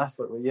 Oh, that's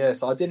what. Yeah,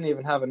 so I didn't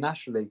even have a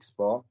National League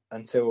spot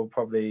until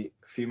probably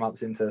a few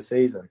months into the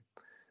season.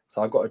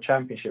 So I got a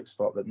championship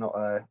spot, but not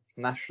a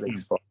National League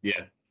spot.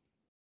 Yeah.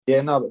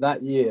 Yeah, no, but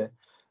that year,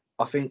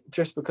 I think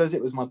just because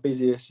it was my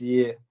busiest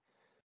year,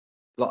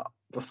 like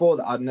before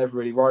that, I'd never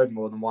really rode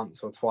more than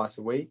once or twice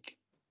a week,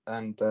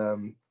 and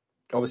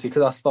obviously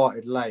because I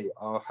started late,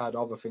 I had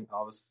other things.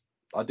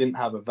 I didn't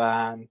have a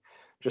van,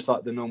 just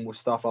like the normal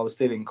stuff. I was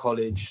still in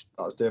college.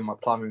 I was doing my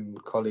plumbing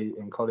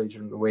in college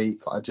in the week.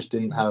 I just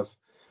didn't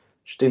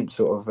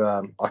sort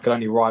of. I could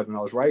only ride when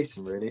I was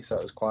racing, really. So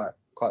it was quite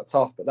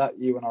tough. But that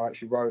year when I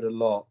actually rode a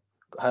lot,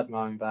 had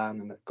my own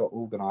van and it got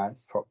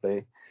organised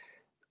properly,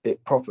 it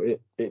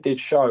did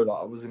show.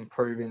 Like I was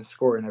improving,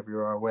 scoring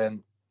everywhere I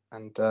went,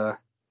 and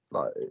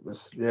it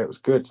was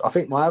good. I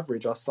think my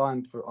average, I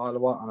signed for Isle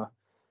of Wight on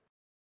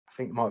I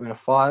think it might have been a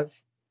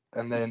 5,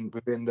 and then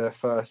within the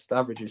first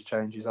averages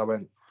changes, I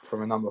went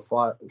from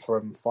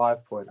from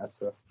 5 pointer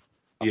to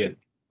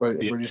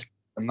just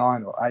a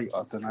 9 or 8.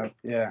 I don't know.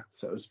 Yeah,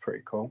 so it was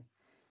pretty cool.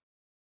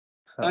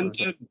 So and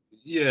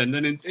and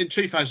then in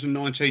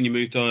 2019 you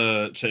moved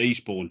to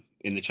Eastbourne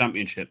in the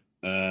Championship.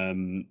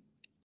 You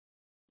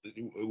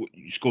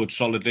scored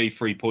solidly,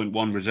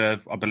 3.1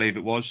 reserve, I believe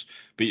it was.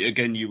 But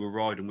again, you were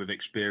riding with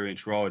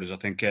experienced riders. I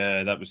think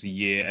that was the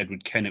year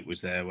Edward Kennett was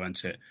there,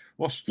 weren't it?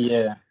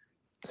 Yeah.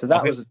 So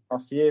that was a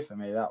tough year for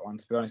me, that one,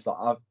 to be honest.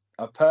 Like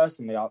I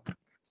personally, I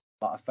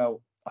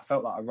felt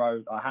like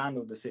I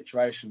handled the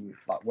situation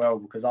like well,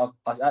 because I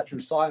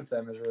actually signed to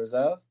them as a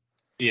reserve.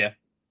 Yeah.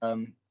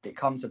 It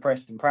come to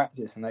Preston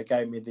practice and they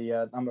gave me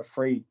the number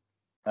 3,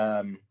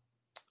 like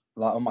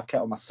on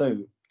my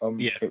suit.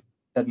 It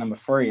said number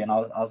 3, and I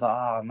was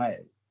like, mate,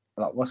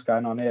 like what's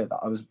going on here?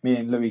 Like, me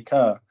and Louis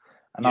Kerr,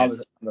 and I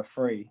was at number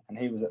 3 and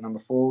he was at number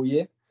 4 all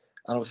year.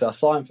 And obviously I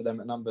signed for them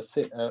at number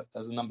 6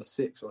 as a number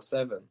 6 or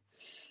 7.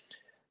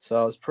 So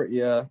I was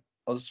pretty I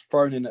was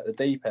thrown in at the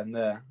deep end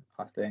there,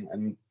 I think,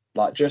 and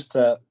like just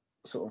to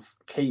sort of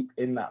keep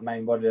in that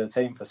main body of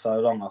the team for so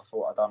long, I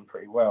thought I'd done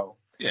pretty well.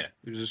 Yeah,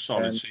 it was a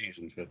solid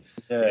season for.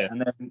 Yeah,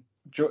 and then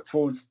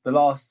towards the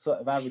last sort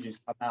of averages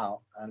come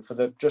out, and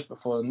just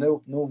before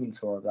the Northern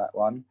Tour of that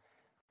one,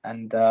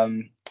 and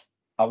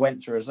I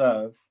went to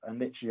reserve, and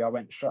literally I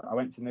went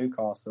to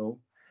Newcastle,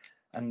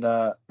 and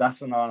that's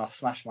when I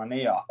smashed my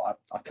knee up.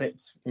 I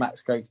clipped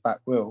Max Gregg's back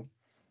wheel,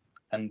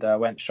 and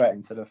went straight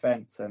into the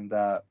fence, and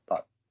I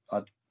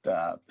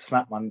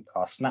snapped my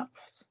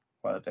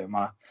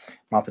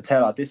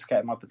patella. I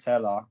dislocated my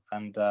patella,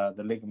 and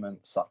the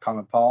ligaments come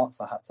apart.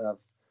 So I had to have,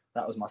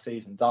 that was my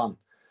season done.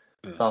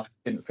 Yeah. So I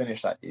didn't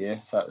finish that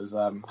year, so it was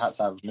had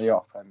to have knee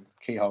op and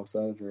keyhole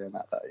surgery and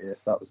that year.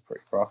 So that was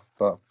pretty rough.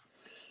 But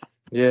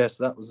yeah,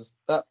 so that was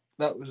I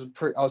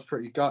was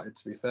pretty gutted,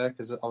 to be fair,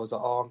 because I was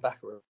like, I'm back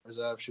at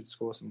reserve, should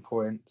score some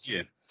points.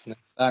 Yeah. And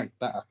then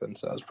that happened,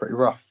 so it was pretty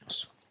rough.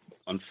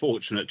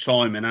 Unfortunate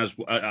timing, as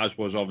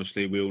was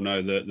obviously, we all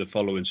know the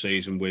following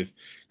season with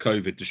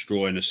COVID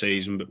destroying the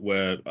season, but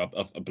where I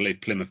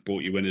believe Plymouth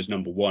brought you in as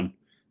number 1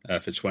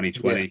 for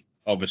 2020. Yeah.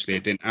 Obviously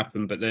it didn't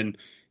happen, but then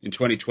in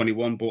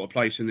 2021 bought a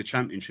place in the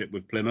Championship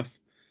with Plymouth.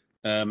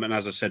 And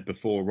as I said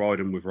before,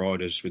 riding with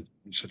riders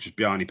such as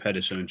Bjarne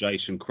Pedersen and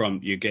Jason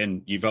Crump,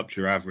 you've upped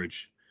your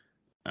average,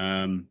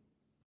 and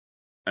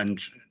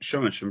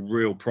showing some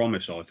real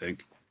promise, I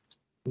think.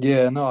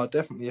 Yeah, no, I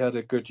definitely had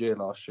a good year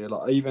last year.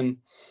 I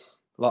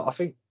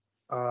think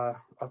I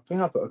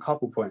put a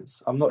couple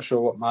points. I'm not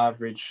sure what my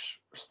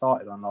average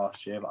started on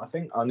last year, but I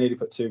think I nearly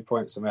put 2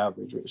 points on my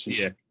average, which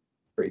is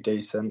pretty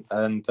decent.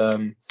 And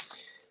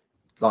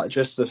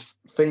just the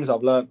things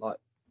I've learned, like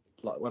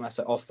when I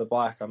say off the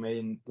bike, I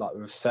mean like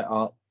we've set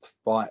up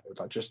bike,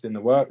 like just in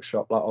the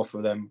workshop, like off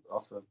of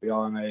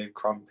Bjarne,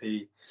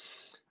 Crumpy,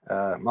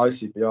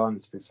 mostly Bjarne,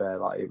 to be fair.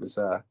 Like he was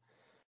a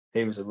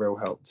real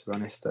help, to be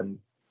honest, and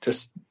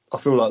just I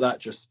feel like that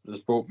just has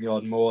brought me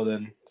on more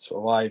than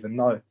sort of I even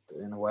know,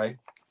 in a way.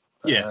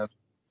 Yeah.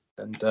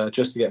 And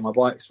just to get my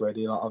bikes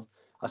ready, like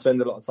I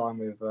spend a lot of time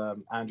with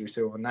Andrew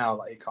Silver now.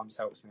 Like he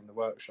helps me in the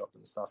workshop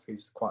and stuff.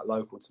 He's quite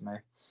local to me,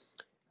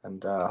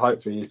 and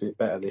hopefully he's a bit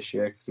better this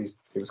year because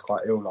he was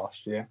quite ill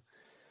last year.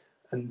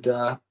 And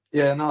I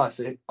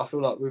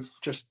feel like with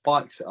just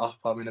bikes set up,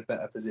 I'm in a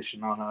better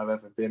position than I've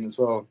ever been as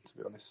well, to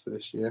be honest, for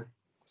this year.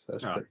 So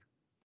it's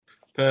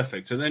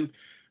perfect. And then,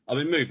 I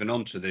mean, moving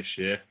on to this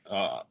year,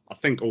 I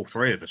think all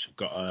three of us have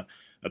got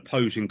a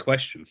posing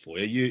question for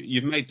you.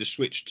 You've made the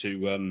switch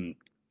to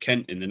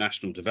Kent in the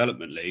National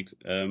Development League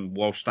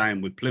while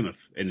staying with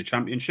Plymouth in the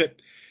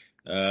Championship.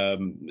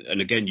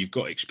 And again, you've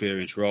got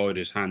experienced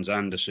riders, Hans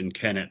Andersen,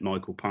 Kennett,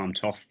 Michael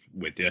Palm-Toft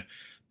with you.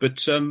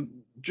 But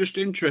just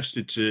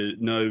interested to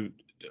know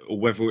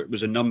whether it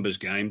was a numbers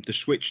game, the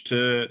switch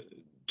to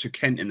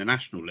Kent in the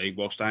National League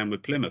while staying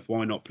with Plymouth.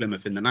 Why not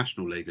Plymouth in the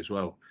National League as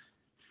well?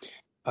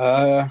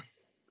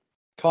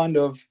 Kind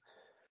of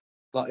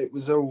like it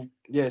was all,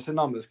 it's a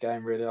numbers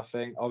game really. I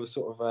think I was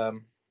sort of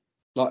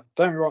don't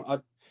get me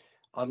wrong,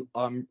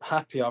 I'm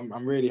happy,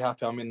 I'm really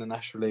happy I'm in the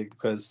National League,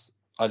 because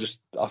I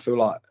feel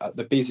like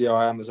the busier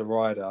I am as a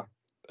rider,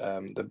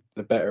 the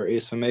better it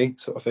is for me,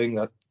 sort of thing.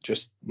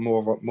 Just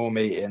more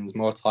meetings,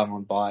 more time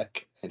on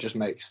bike. It just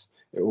makes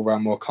it all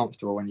round more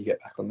comfortable when you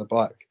get back on the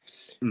bike.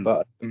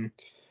 But I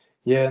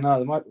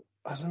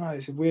don't know,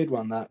 it's a weird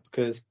one, that,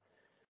 because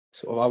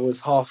sort of I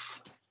was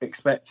half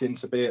expecting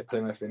to be at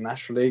Plymouth in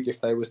National League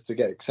if they was to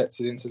get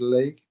accepted into the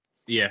league.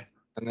 Yeah.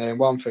 And then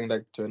one thing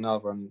led to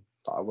another, and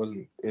I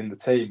wasn't in the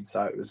team,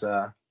 so it was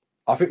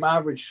I I think my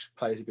average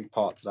plays a big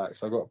part to that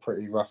because I've got a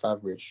pretty rough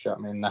average. You know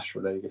what I mean,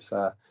 National League,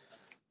 I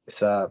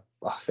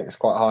think it's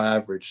quite high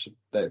average.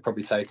 They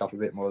probably take up a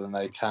bit more than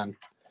they can.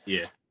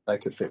 Yeah. They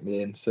could fit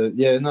me in. So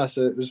yeah, no.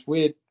 So it was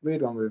weird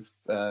one with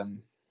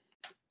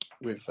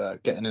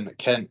getting in at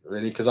Kent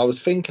really, because I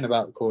was thinking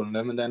about calling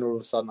them, and then all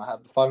of a sudden I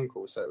had the phone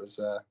call. So it was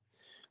it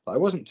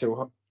wasn't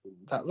till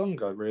that long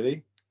ago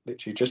really,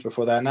 literally just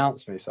before they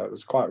announced me. So it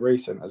was quite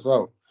recent as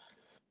well.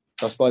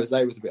 So I suppose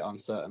they was a bit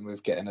uncertain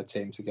with getting a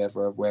team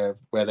together where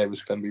they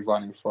was going to be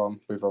running from.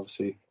 We've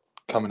obviously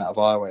coming out of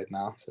Iowade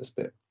now, so it's a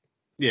bit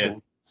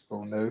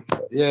all new.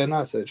 But yeah,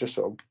 no. So just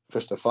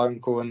a phone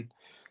call, and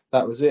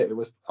that was it.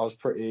 I was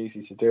pretty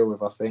easy to deal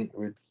with. I think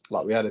we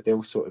had a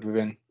deal sorted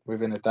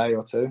within a day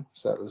or two.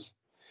 So it was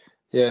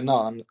and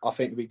I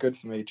think it'd be good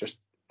for me just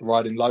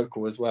riding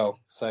local as well.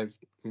 Save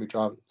me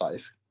drive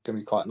it's gonna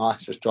be quite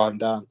nice just driving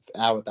down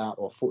an hour down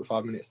or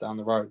 45 minutes down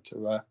the road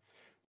to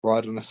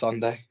ride on a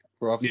Sunday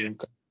rather than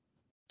go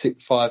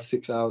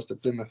 5-6 hours to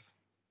Plymouth.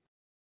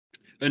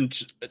 And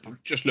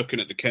just looking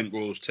at the Kent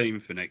Royals team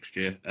for next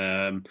year,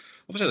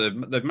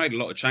 obviously they've made a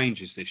lot of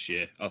changes this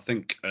year. I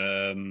think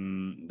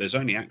there's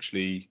only I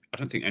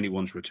don't think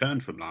anyone's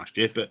returned from last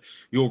year, but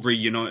you're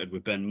reunited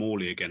with Ben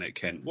Morley again at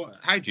Kent.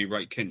 How do you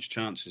rate Kent's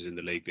chances in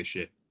the league this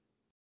year?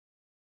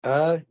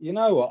 You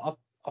know what?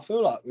 I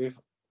feel like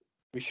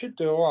we should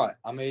do all right.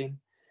 I mean,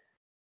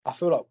 I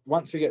feel like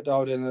once we get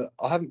dialed in,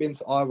 I haven't been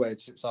to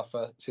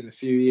Iowade in a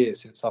few years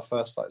since I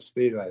first started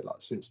Speedway, like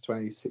since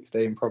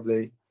 2016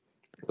 probably.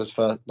 It was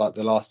for like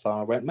the last time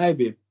I went,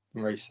 maybe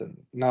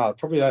recent. No,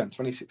 probably not.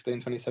 2016,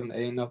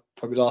 2017. I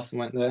probably last time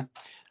I went there.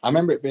 I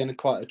remember it being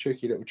quite a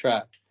tricky little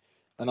track,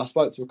 and I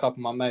spoke to a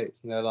couple of my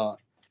mates, and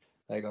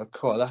they go,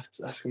 "Cool,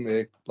 that's gonna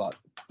be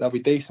that'll be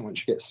decent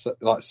once you get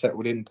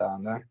settled in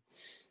down there."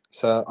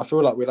 So I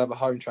feel like we'll have a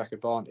home track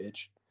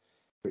advantage,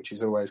 which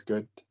is always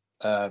good.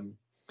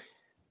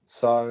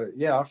 So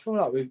yeah, I feel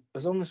like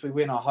as long as we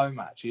win our home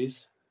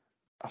matches,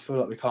 I feel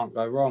like we can't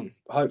go wrong.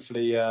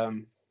 Hopefully,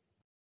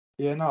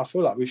 I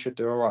feel like we should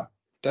do all right.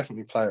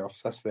 Definitely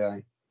playoffs. That's the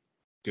aim.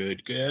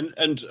 Good.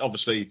 And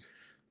obviously,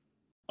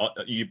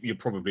 you're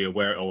probably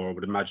aware, or I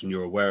would imagine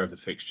you're aware of the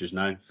fixtures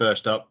now.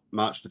 First up,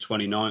 March the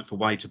 29th,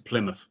 away to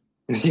Plymouth.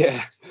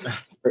 Yeah,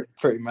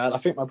 pretty mad. I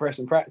think my press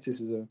and practice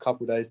is a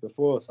couple of days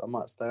before, so I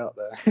might stay up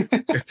there.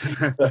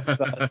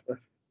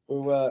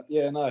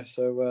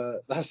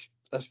 So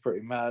that's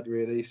pretty mad,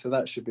 really. So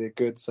that should be a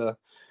good. So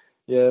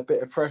yeah, a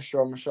bit of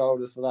pressure on my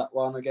shoulders for that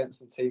one against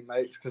some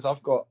teammates because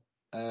we've got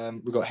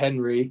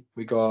Henry,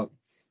 we got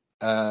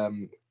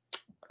Dan.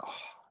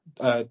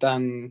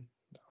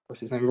 What's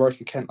his name? He rode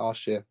for Kent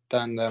last year.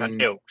 Dan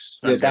Gilks.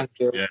 Dan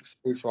Gilks. Yeah.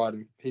 He's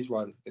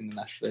riding in the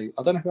National League.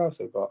 I don't know who else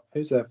they've got.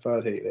 Who's their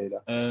third heat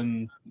leader?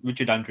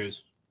 Richard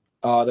Andrews.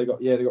 Oh, they got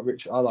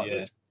Richard. I like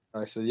Richard.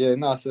 Right, so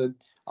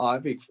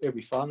it'd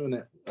be fun, wouldn't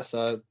it?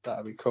 So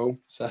that'd be cool.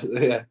 So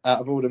yeah,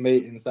 out of all the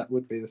meetings, that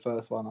would be the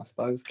first one, I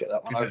suppose. Get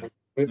that one over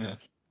with. Yeah.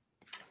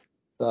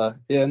 So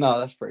yeah,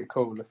 that's pretty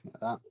cool looking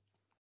at that.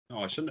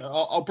 Nice. And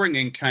I'll bring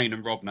in Kane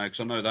and Rob now because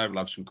I know they'll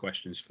have some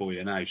questions for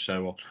you now.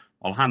 So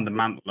I'll hand the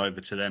mantle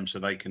over to them so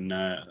they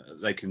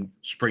can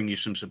spring you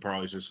some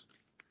surprises.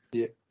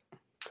 Yeah,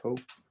 cool.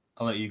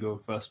 I'll let you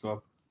go first,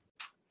 Rob.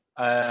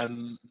 So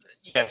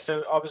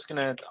I was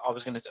gonna.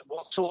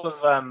 What sort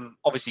of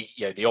obviously,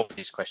 the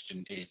obvious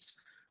question is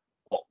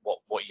what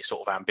are your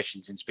sort of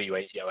ambitions in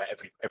Speedway?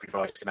 Every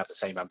rider's gonna have the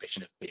same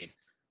ambition of being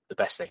the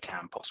best they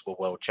can possible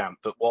world champ.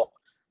 But what,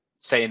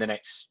 say in the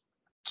next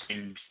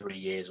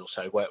 2-3 years or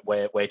so, where do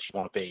you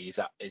want to be? Is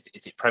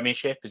it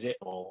Premiership? Is it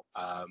or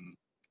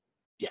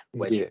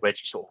where do you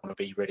sort of want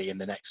to be really in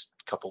the next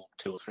 2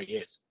 or 3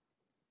 years?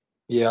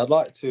 Yeah,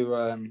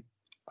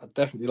 I'd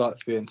definitely like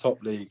to be in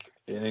top league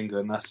in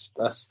England. That's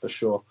for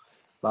sure.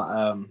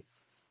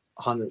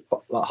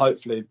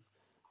 Hopefully,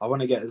 I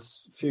want to get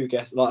as few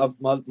guests.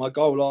 My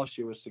goal last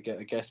year was to get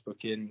a guest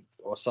book in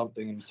or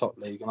something in the top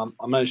league, and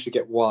I managed to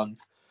get one.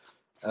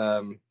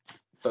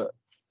 But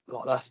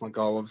that's my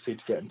goal, obviously,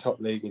 to get in top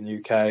league in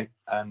UK.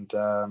 And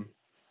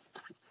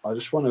I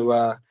just want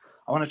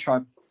to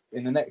try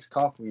in the next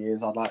couple of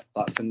years. I'd like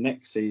for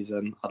next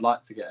season, I'd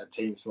like to get a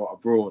team spot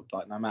abroad,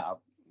 no matter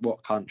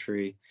what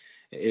country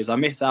it is. I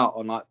miss out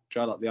on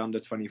the under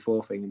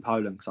 24 thing in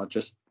Poland because I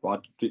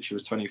literally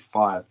was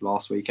 25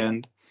 last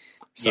weekend,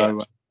 so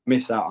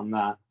miss out on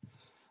that.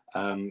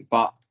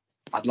 But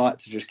I'd like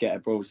to just get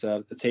abroad,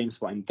 so the team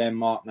spot in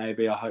Denmark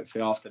maybe.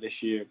 Hopefully after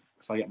this year,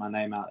 if I get my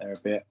name out there a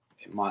bit,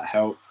 it might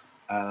help.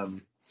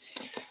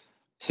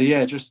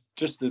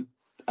 Just to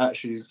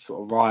actually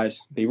sort of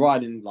be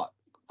riding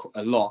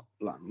a lot,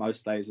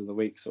 most days of the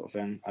week sort of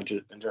thing.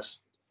 And just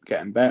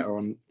getting better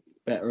and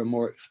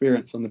more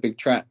experience on the big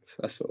tracks.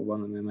 That's sort of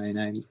one of my main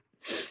aims.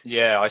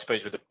 Yeah, I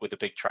suppose with the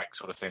big track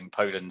sort of thing,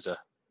 Poland's a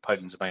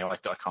main. I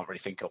can't really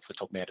think off the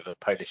top of my head of a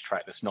Polish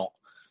track that's not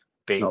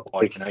big,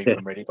 wide and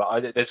open really.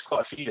 But there's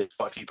quite a few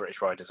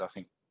British riders. I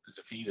think there's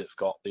a few that've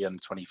got the under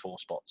 24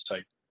 spots. So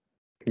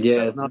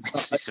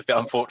it's a bit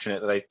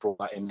unfortunate that they've brought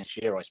that in this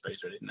year, I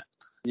suppose, really, isn't it?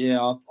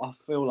 Yeah, I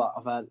feel like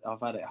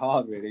I've had it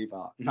hard really,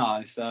 but no,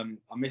 it's I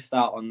missed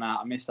out on that.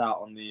 I missed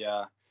out on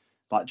the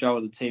like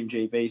Joel, the Team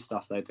GB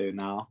stuff they do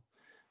now.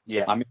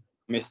 Yeah. I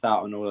missed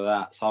out on all of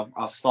that. So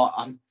I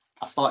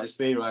started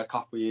Speedway a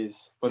couple of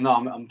years. Well, no,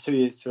 I'm 2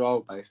 years too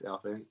old basically. I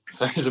think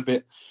so. It's a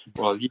bit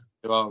a year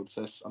too old.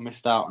 So I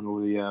missed out on all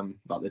the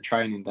like the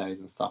training days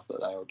and stuff that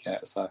they all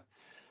get. So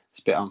it's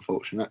a bit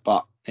unfortunate,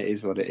 but it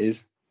is what it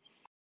is.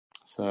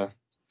 So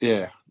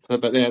yeah,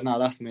 but yeah, no,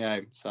 that's my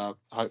aim. So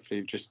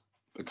hopefully just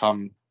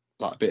become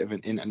like a bit of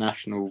an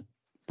international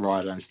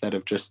rider instead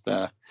of just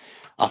up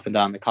and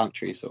down the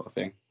country sort of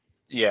thing.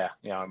 Yeah.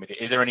 I mean,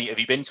 is there any? Have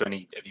you been to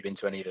any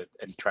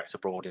tracks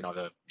abroad in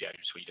either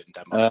Sweden,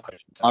 Denmark?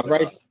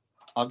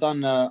 I've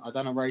done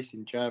a race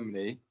in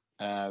Germany.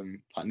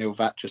 Like Neil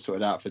Vatcher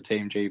sorted out for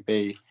Team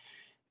GB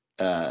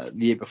the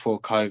year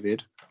before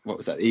COVID. What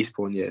was that? The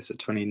Eastbourne year, so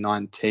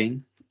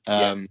 2019.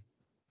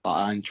 But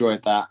I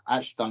enjoyed that. I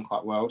actually done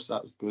quite well, so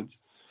that was good.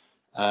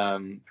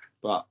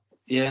 But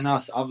yeah, no.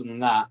 So other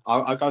than that,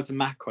 I go to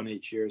Macon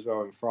each year as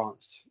well in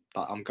France.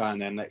 Like I'm going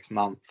there next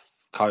month,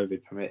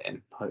 COVID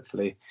permitting,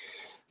 hopefully.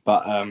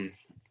 But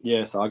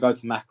yeah, so I go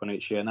to Macon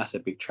each year, and that's a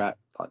big track,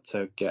 like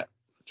to get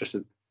just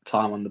a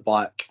time on the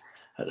bike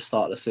at the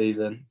start of the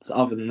season. So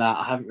other than that,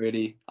 I haven't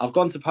really. I've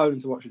gone to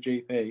Poland to watch a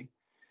GP.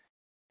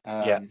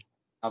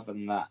 Other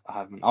than that, I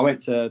haven't. I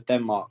went to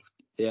Denmark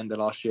the end of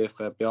last year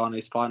for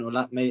Bjarne's final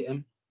lap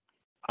meeting.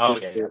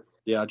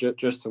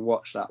 Just to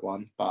watch that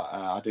one, but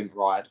I didn't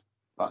ride.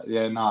 But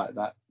yeah, no,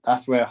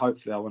 that's where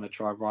hopefully I want to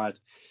try ride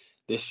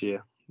this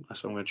year.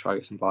 That's what I'm going to try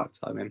get some bike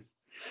time in.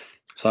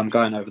 So I'm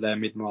going over there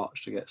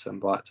mid-March to get some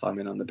bike time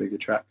in on the bigger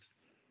tracks.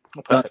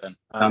 Oh, perfect then.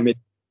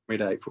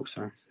 Mid-April,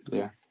 so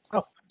yeah.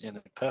 Oh, yeah,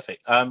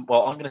 perfect.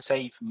 Well, I'm going to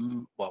save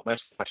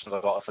most of the questions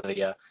I've got for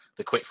the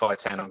quick fire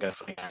 10. I'm going to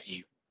fling at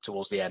you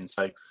towards the end,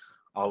 so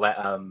I'll let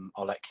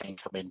Kane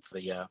come in for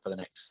the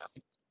next.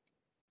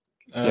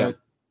 I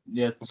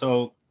think.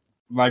 So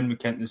riding with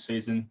Kent this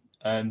season,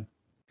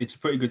 it's a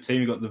pretty good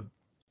team. You've got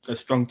a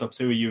strong top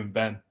two with you and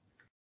Ben.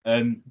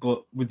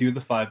 But with the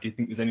other five, do you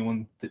think there's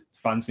anyone that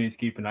fans need to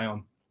keep an eye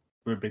on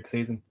for a big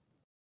season?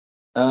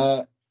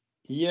 Yeah,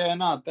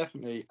 no,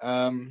 definitely.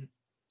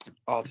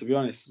 To be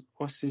honest,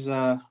 what's his?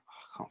 I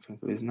can't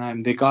think of his name.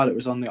 The guy that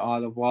was on the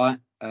Isle of Wight.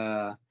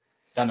 Dano.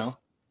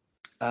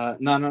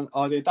 No.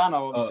 Oh, the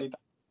Dano obviously.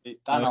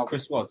 Dano.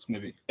 Chris Watts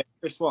maybe. Yeah,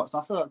 Chris Watts.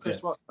 I feel like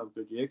Chris Watts had a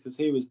good year because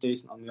he was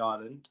decent on the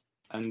island,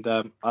 and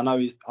I know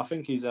he's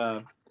pretty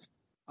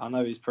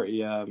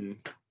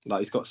like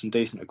he's got some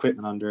decent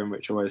equipment under him,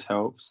 which always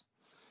helps.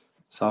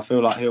 So I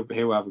feel like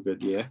he'll have a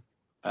good year.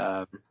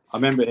 I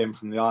remember him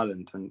from the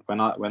island, and when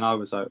I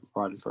was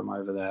riding for him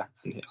over there,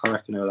 and I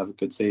reckon he'll have a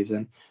good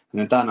season.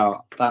 And then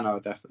Dano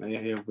definitely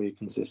he'll be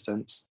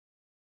consistent.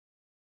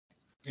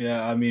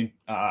 Yeah, I mean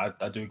I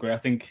do agree. I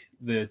think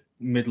the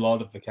middle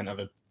order for Kent have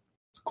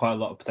quite a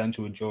lot of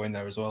potential with Joe in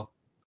there as well.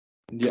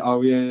 Yeah.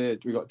 Oh yeah.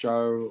 We got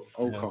Joe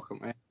Alcock,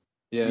 haven't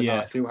we? Yeah.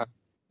 Nice.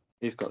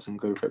 He's got some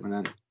good equipment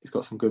and he's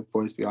got some good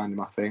boys behind him,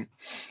 I think.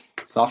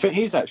 So I think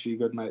he's actually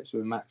good mates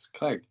with Max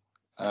Clegg.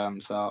 So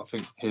I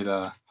think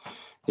he'll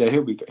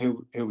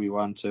be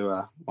one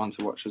to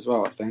watch as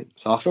well, I think.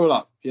 So I feel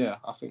like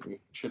I think we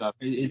should have.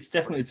 It's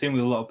definitely a team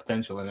with a lot of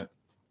potential in it.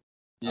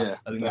 Yeah,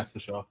 I think that's for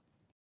sure.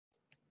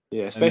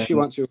 Yeah, especially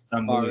once you're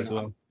Sam Woolley as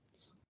well.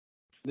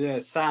 Yeah,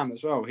 Sam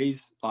as well.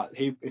 He's like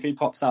if he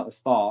pops out the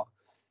start,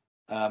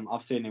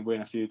 I've seen him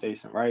win a few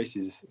decent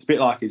races. It's a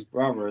bit like his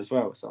brother as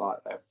well. So like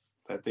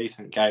they're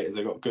decent gators.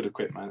 They've got good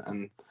equipment,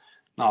 and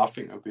no, I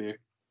think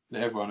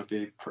everyone will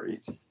be pretty.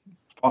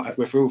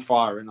 If we're all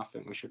firing, I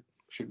think we should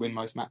win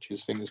most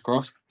matches. Fingers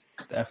crossed.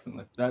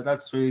 Definitely.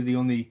 That's really the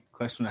only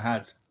question I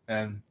had.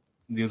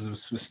 The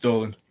others were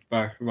stolen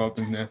by Rob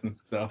and Nathan.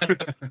 So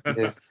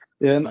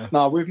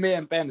no, with me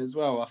and Ben as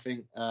well. I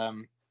think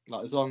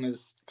like as long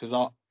as because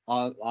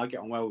I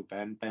get on well with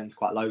Ben. Ben's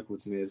quite local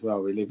to me as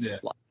well. He lives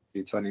like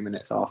 20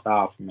 minutes, half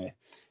hour from me.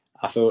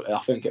 I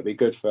think it'd be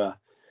good for.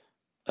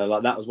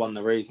 Like that was one of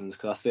the reasons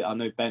because I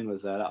knew Ben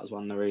was there. That was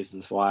one of the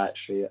reasons why I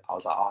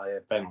was like, oh yeah,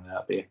 Ben,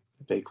 that'd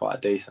be quite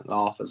a decent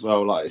laugh as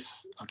well. Like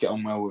I get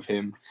on well with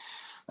him,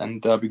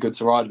 and it'd be good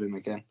to ride with him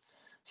again.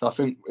 So I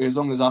think as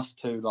long as us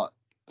two like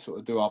sort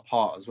of do our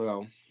part as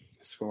well,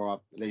 score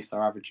at least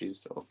our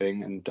averages sort of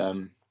thing,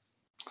 and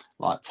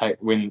like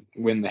win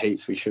the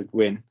heats we should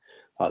win,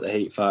 like the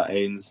heat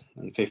 13s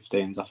and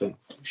 15s. I think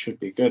should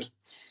be good.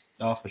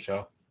 Oh, for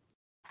sure.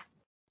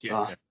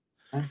 Yeah.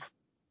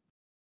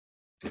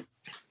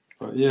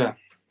 But yeah.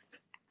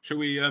 Shall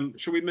we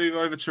move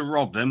over to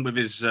Rob then with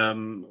his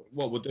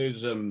what we'll do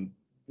is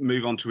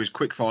move on to his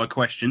quickfire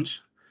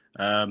questions.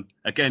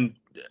 Again,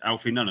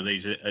 Alfie, none of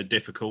these are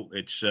difficult.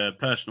 It's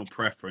personal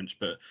preference,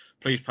 but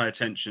please pay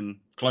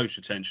close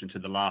attention to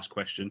the last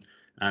question,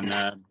 and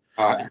that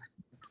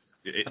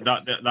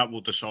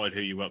will decide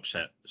who you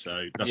upset.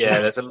 So that's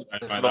there's a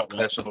lot of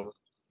personal.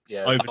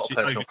 Yeah, there's a lot of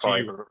personal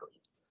pride.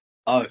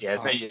 Oh, yeah,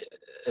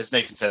 there's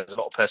no concern. There's a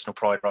lot of personal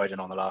pride riding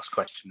on the last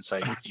question, so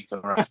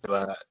you're gonna have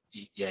to,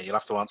 you'll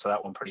have to answer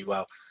that one pretty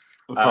well.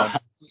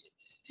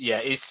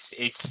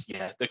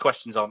 The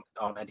questions aren't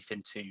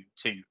anything too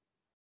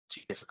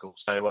difficult.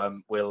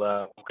 So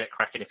we'll get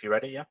cracking if you're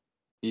ready. Yeah.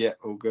 Yeah,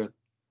 all good.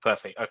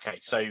 Perfect. Okay.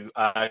 So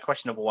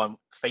question number 1: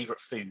 favorite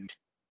food.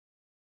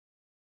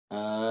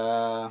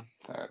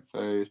 Favorite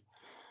food.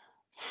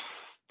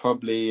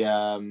 Probably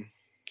I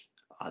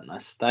don't know,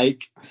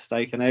 steak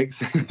and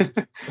eggs.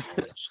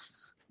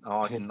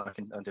 I can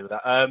do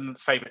that.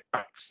 Favorite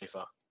track so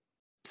far.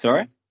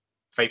 Sorry.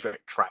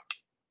 Favorite track.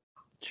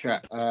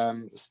 Track.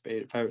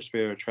 Favorite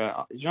speed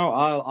track. You know what?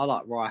 I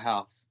like Rye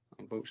House.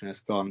 Unfortunately, it's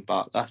gone,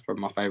 but that's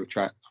probably my favorite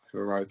track I've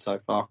ever rode so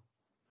far.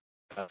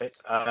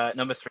 Perfect.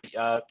 Number 3.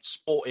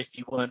 Sport if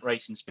you weren't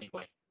racing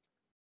speedway.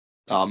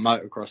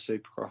 Motocross,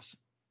 Supercross.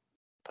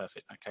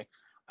 Perfect. Okay.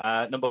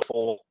 Number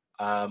 4.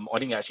 I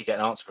didn't actually get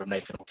an answer from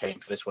Nathan or Kane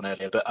for this one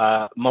earlier,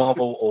 but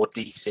Marvel or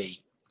DC?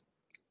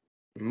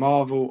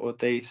 Marvel or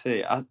DC?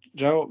 Do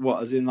you know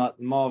what? As in like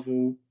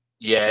Marvel?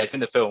 Yeah, it's in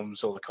the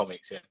films or the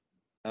comics.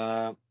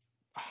 Yeah.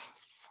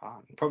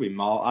 Probably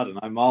Marvel. I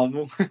don't know,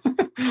 Marvel.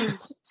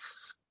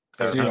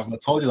 Fair enough. I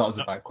told you that was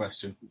a bad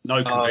question.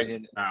 No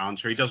convincing that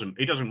answer. He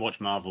doesn't watch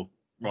Marvel,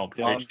 Rob.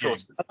 Yeah, It's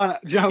just, do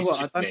you know It's what?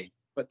 just I don't know me.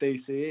 what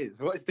DC is.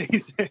 What is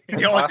DC?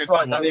 yeah, I That's could-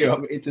 right, that's-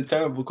 It's a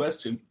terrible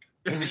question.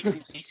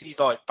 DC's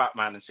like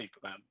Batman and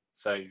Superman.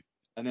 So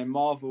And then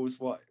Marvel's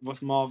what?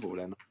 What's Marvel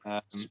then?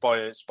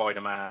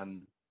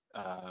 Spider-Man,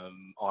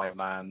 Iron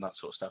Man, that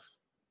sort of stuff.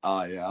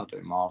 Oh yeah, I'll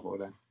do Marvel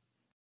then.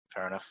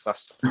 Fair enough.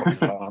 That's probably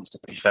the right answer,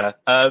 to be fair.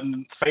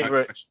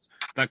 Favorite.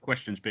 that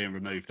question's being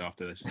removed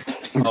after this.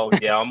 Oh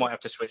yeah, I might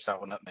have to switch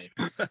that one up maybe.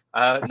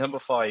 Number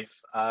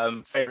 5.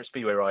 Favorite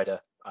speedway rider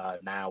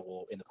now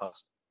or in the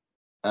past,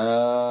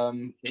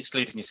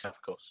 excluding yourself,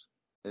 of course.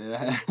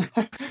 Yeah.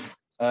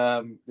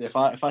 If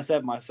I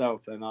said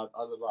myself, then I'd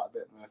look like a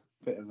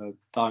bit of a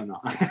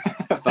donut.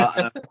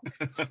 But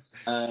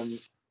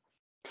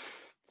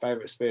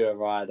favorite speedway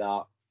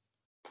rider,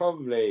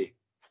 probably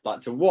like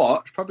to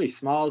watch. Probably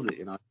Smiles it.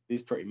 You know,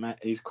 he's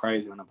he's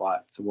crazy on a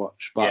bike to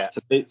watch. But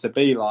to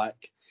be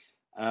like,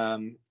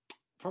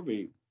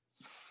 probably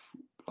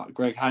like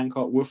Greg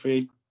Hancock,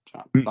 Woofy,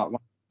 like one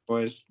of the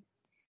boys.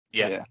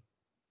 Yeah.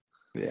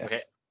 Yeah.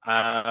 Okay.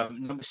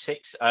 Number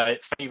 6.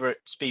 Favorite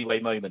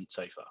speedway moment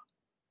so far.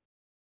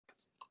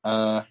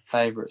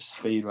 Favorite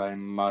speedway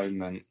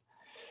moment.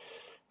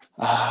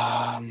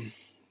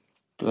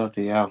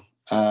 Bloody hell.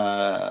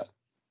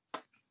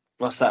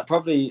 What's that?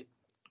 Probably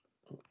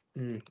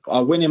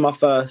winning my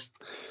first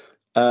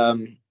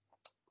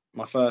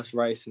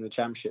race in the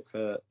championship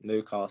for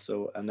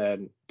Newcastle, and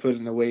then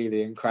pulling a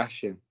wheelie and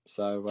crashing.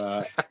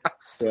 So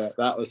yeah,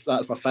 that was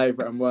my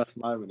favourite and worst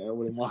moment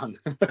all in one.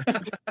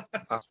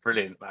 That's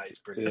brilliant. That is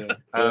brilliant.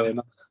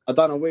 No, I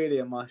done a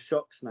wheelie and my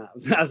shock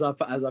snaps as I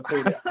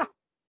pulled it.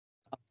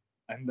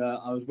 And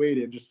I was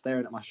wheeling, just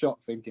staring at my shock,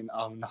 thinking,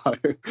 "Oh no!" I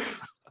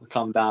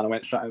come down, I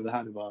went straight over the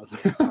handlebars.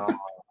 Oh, God.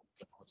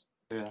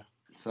 Yeah,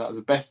 so that was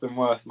the best and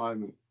worst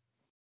moment.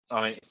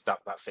 I mean,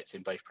 that fits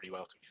in both pretty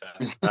well, to be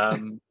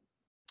fair.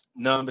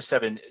 Number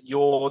 7.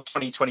 Your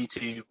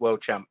 2022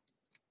 world champ.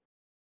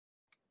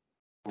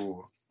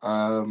 Ooh,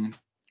 I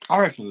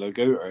reckon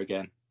Laguta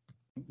again.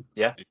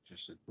 Yeah.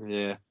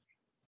 Yeah.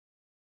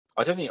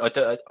 I don't think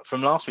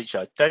from last week's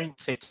show. I don't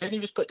think he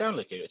was put down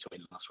Laguta to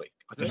win last week.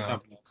 I just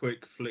have a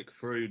quick flick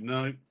through.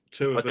 No,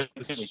 2 of I us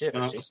don't think we did,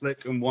 actually.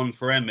 Slick and 1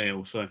 for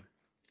Emil. So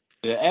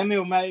Yeah,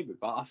 Emil maybe,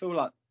 but I feel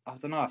like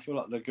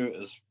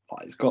Laguta's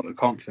he's got the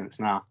confidence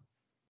now.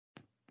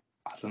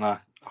 I don't know.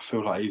 I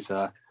feel like he's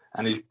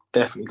and he's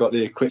definitely got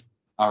the equipment.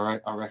 I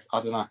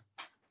don't know.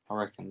 I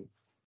reckon.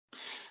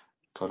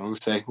 God, we'll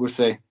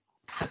see.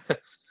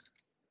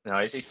 No,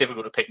 it's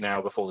difficult to pick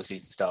now before the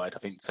season started. I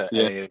think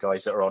any of the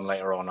guys that are on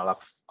later on, I'll have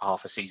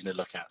half a season to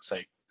look at. So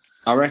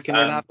I reckon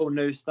he'll have all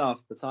new stuff.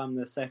 By the time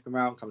the second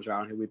round comes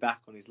around, he'll be back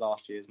on his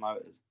last year's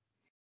motors.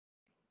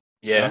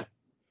 Yeah.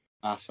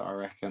 That's what I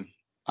reckon.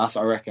 Half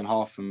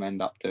of them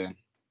end up doing.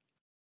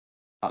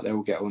 Like they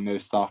all get all new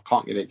stuff,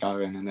 can't get it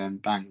going, and then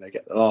bang, they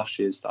get the last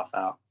year's stuff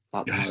out.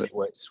 Like It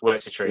works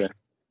a treat.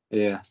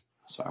 Yeah,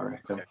 that's what I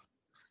reckon. Okay.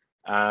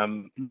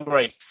 Number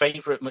 8.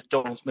 Favourite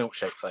McDonald's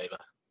milkshake flavour.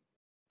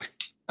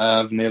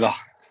 Vanilla.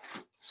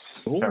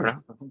 Fair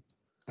enough.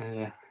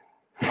 Yeah.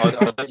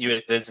 I bet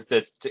you there's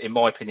in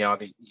my opinion, I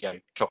think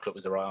chocolate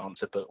was the right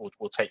answer, but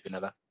we'll take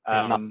vanilla.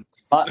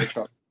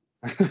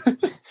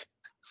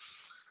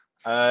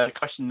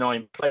 Question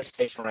 9: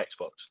 PlayStation or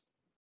Xbox?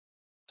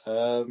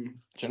 Do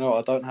you know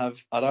what? I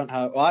don't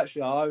have. Well,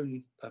 actually, I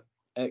own an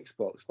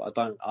Xbox, but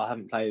I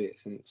haven't played it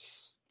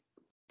since.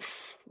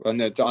 Well,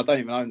 no, I don't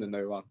even own the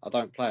new one. I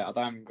don't play it. I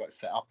don't even got it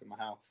set up in my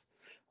house.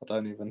 I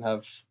don't even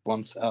have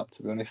one set up,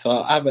 to be honest. So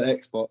I have an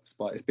Xbox,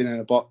 but it's been in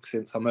a box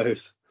since I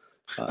moved.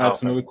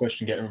 That's another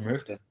question getting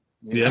removed.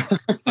 yeah.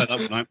 I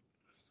don't know.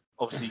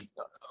 Obviously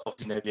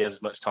nobody has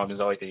as much time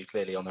as I do,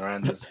 clearly, on their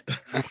hands.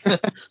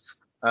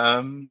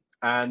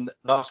 And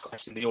last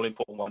question, the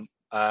all-important one.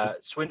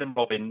 Swindon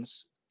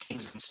Robins,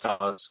 Kingston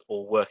Stars,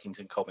 or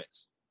Workington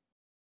Comets?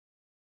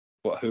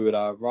 Who would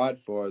I ride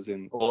for, as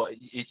in? Or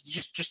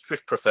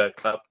just preferred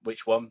club,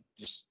 which one?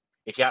 Just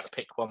if you had to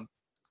pick one.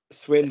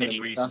 Swindon. Any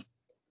reason?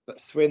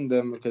 That's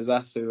Swindon, because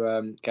that's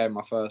who gave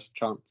my first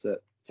chance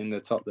in the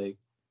top league.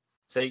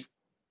 See,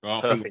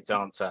 Right, perfect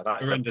answer.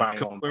 That is a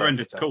bang on. We're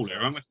ended perfect cool answer.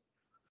 here, aren't we?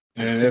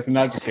 Yeah, I think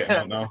that's just getting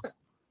out now.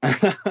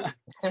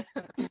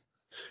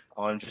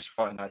 I'm just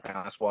writing that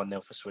down. That's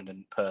 1-0 for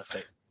Swindon.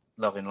 Perfect.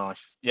 Loving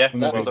life. Yeah. That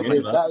well was done,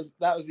 good. mate.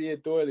 That was the year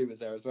Doyley was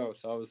there as well,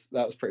 so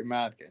that was pretty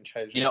mad getting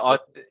changed. You know,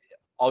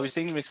 I was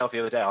thinking to myself the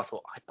other day. I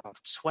thought, I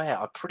swear,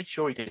 I'm pretty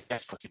sure he did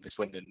guest booking for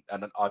Swindon,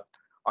 and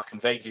I can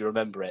vaguely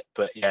remember it.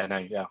 But yeah, no,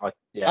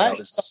 that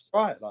was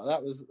right. Like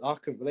that was, I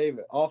couldn't believe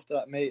it. After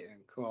that meeting,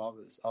 cool,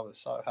 I was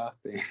so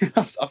happy.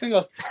 I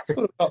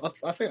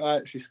think I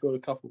actually scored a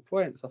couple of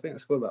points. I think I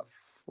scored about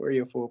 3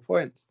 or 4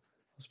 points.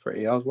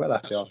 I was well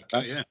happy after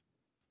that. Yeah.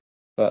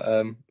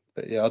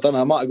 But yeah, I don't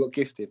know. I might have got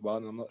gifted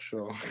one. I'm not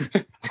sure.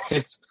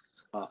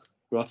 But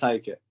I'll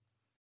take it.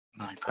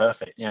 no,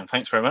 perfect. Yeah,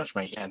 thanks very much,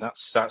 mate. Yeah,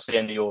 that's the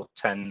end of your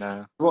 10.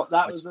 That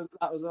was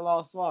the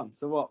last one.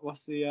 So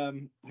what's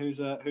the who's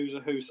a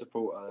who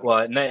supporter?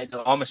 Well,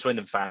 I'm a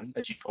Swindon fan,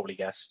 as you probably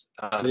guessed.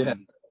 Yeah.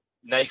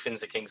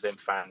 Nathan's a Kings Lynn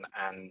fan,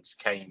 and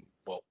Kane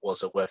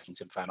was a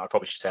Workington fan. I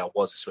probably should say I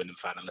was a Swindon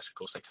fan, unless of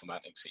course they come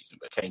out next season.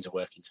 But Kane's a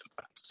Workington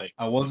fan. So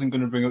I wasn't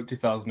going to bring up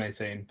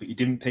 2018, but you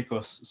didn't pick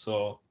us,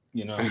 so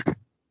you know.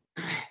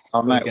 I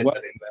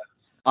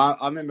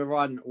remember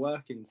riding at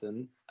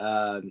Workington.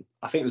 I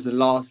think it was the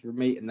last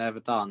meeting they ever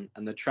done,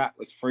 and the track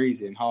was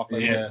freezing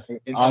halfway. Yeah,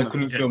 I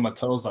couldn't feel my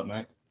toes that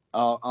night.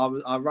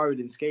 I rode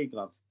in ski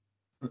gloves.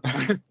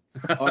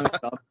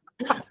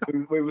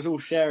 we was all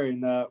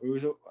sharing.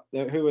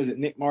 Who was it?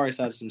 Nick Morris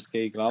had some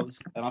ski gloves,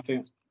 and I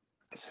think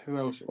who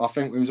else? I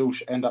think we was all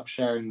end up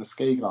sharing the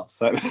ski gloves.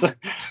 So it was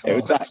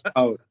that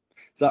cold.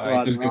 Is that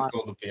right? It does get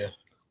cold up here.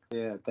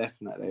 Yeah,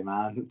 definitely,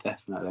 man,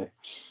 definitely.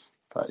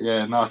 But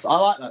yeah, nice. I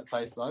like that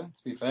place though.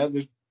 To be fair,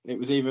 it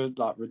was either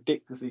like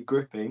ridiculously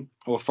gripping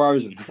or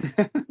frozen.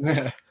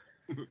 Yeah.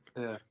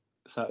 Yeah,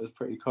 so it was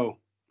pretty cool.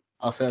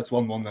 I'll say that's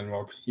 1-1 then,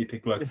 Rob. You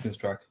pick Workington's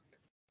track.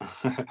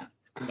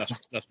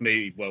 That's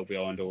me well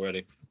behind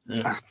already.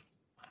 Yeah.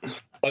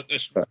 But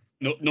it's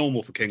not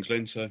normal for Kings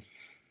Lynn, so.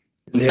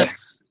 Yeah.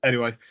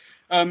 Anyway,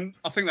 I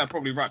think that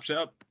probably wraps it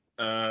up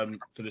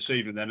for this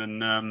evening then.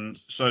 And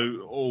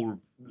so all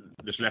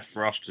that's left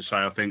for us to say,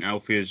 I think,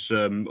 Alfie, is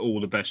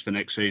all the best for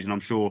next season. I'm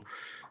sure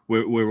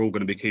we're all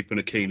going to be keeping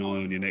a keen eye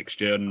on you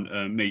next year.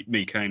 And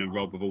me, Kane and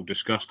Rob have all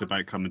discussed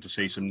about coming to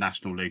see some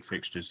National League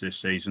fixtures this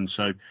season.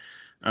 So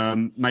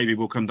maybe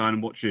we'll come down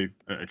and watch you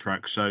at a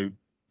track. So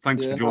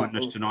thanks for joining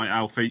us tonight,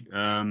 Alfie.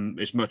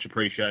 It's much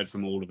appreciated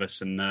from all of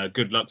us, and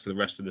good luck for the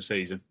rest of the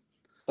season.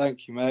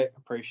 Thank you, mate.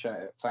 Appreciate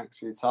it. Thanks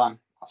for your time.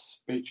 I'll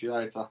speak to you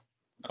later.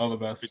 All the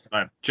best.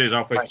 Cheers,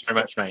 Alfie. thanks very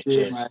much, mate.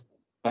 Cheers. Mate.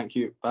 Thank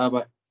you.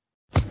 Bye-bye.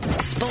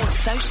 Sports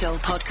Social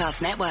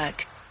Podcast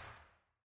Network.